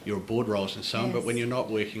 your board roles and so on, but when you're not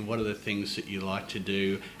working, what are the things that you like to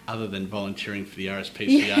do other than volunteering for the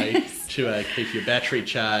RSPCA to keep your battery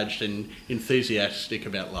charged and enthusiastic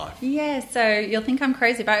about life? So you'll think I'm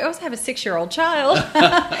crazy, but I also have a 6-year-old child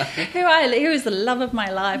who is the love of my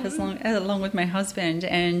life along with my husband.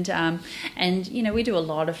 And we do a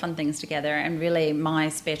lot of fun things together, and really my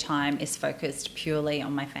spare time is focused purely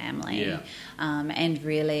on my family. And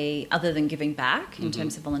really, other than giving back in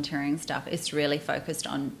terms of volunteering stuff, it's really focused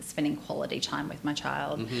on spending quality time with my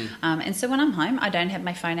child. And so when I'm home, I don't have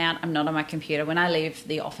my phone out, I'm not on my computer. When I leave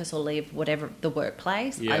the office or leave whatever the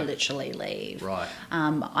workplace, I literally leave. Right.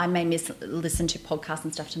 I may listen to podcasts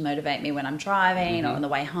and stuff to motivate me when I'm driving or on the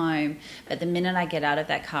way home. But the minute I get out of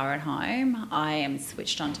that car at home, I am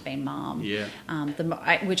switched on to being mum. Yeah.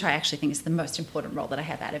 Which I actually think is the most important role that I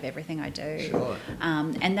have out of everything I do. Sure.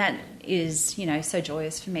 And that is, so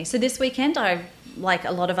joyous for me. So this weekend, I, like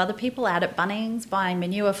a lot of other people, out at Bunnings buying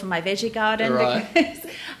manure for my veggie garden because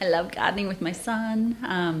I love gardening with my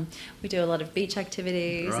son. We do a lot of beach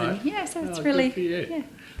activities, and so it's really good for you. Yeah.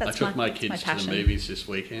 I took my kids to the movies this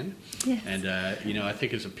weekend, and I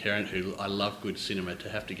think as a parent who I love good cinema, to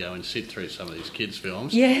have to go and sit through some of these kids'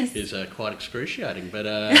 films is quite excruciating. But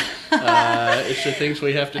it's the things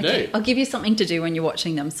we have to do. I'll give you something to do when you're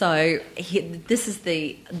watching them. So this is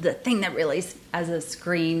the thing that really, as a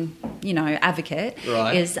screen advocate,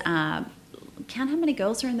 is count how many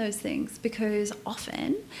girls are in those things, because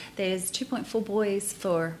often there's 2.4 boys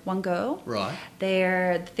for one girl. Right.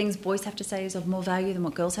 The things boys have to say is of more value than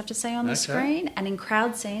what girls have to say on the screen. And in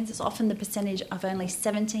crowd scenes, it's often the percentage of only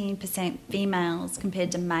 17% females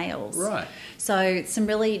compared to males. Right. So some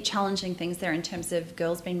really challenging things there in terms of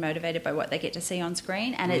girls being motivated by what they get to see on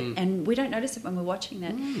screen, and we don't notice it when we're watching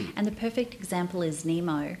it. And the perfect example is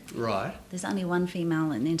Nemo. Right. There's only one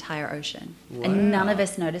female in the entire ocean, Wow. and none of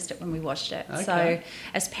us noticed it when we watched it. Okay. So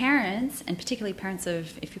as parents, and particularly parents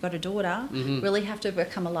of, if you've got a daughter, really have to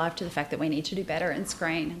become alive to the fact that we need to do better in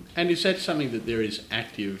screen. And is that something that there is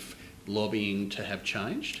active lobbying to have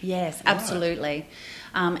changed? Yes, absolutely.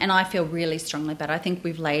 And I feel really strongly about it. I think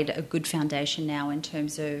we've laid a good foundation now in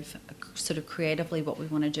terms of sort of creatively what we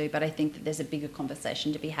want to do, but I think that there's a bigger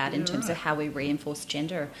conversation to be had in terms of how we reinforce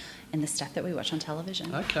gender in the stuff that we watch on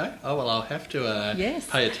television. Okay. Oh, well, I'll have to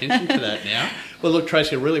pay attention to that now. Well, look,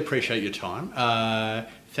 Tracy, I really appreciate your time.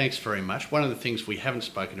 Thanks very much. One of the things we haven't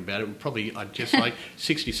spoken about, I'd just like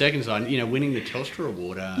 60 seconds on, winning the Telstra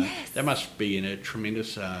Award. That must be in a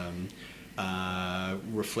tremendous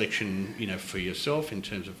reflection, for yourself in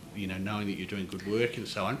terms of, knowing that you're doing good work and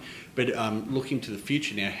so on. But looking to the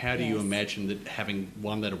future now, how do you imagine that having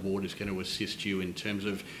won that award is going to assist you in terms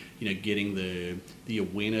of, getting the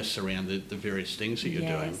awareness around the various things that you're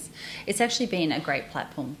doing? It's actually been a great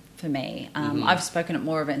platform for me. I've spoken at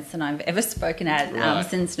more events than I've ever spoken at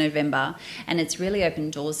since November, and it's really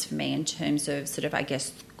opened doors for me in terms of sort of, I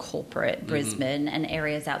guess, corporate Brisbane and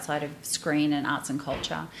areas outside of screen and arts and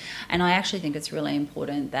culture. And I actually think it's really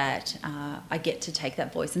important that I get to take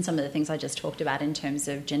that voice, and some of the things I just talked about in terms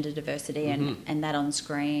of gender diversity and that on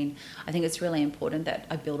screen. I think it's really important that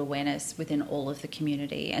I build awareness within all of the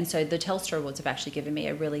community. And so the Telstra Awards have actually given me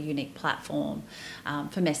a really unique platform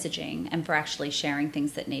for messaging and for actually sharing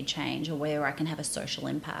things that need change or where I can have a social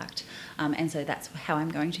impact. And so that's how I'm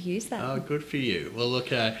going to use that. Oh, good for you. Well, look,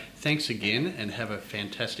 thanks again, and have a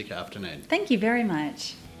fantastic afternoon. Thank you very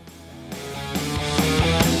much.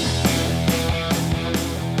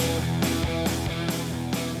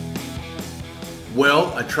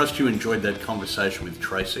 Well, I trust you enjoyed that conversation with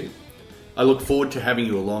Tracy. I look forward to having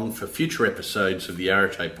you along for future episodes of the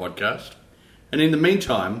Arete podcast. And in the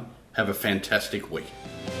meantime, have a fantastic week.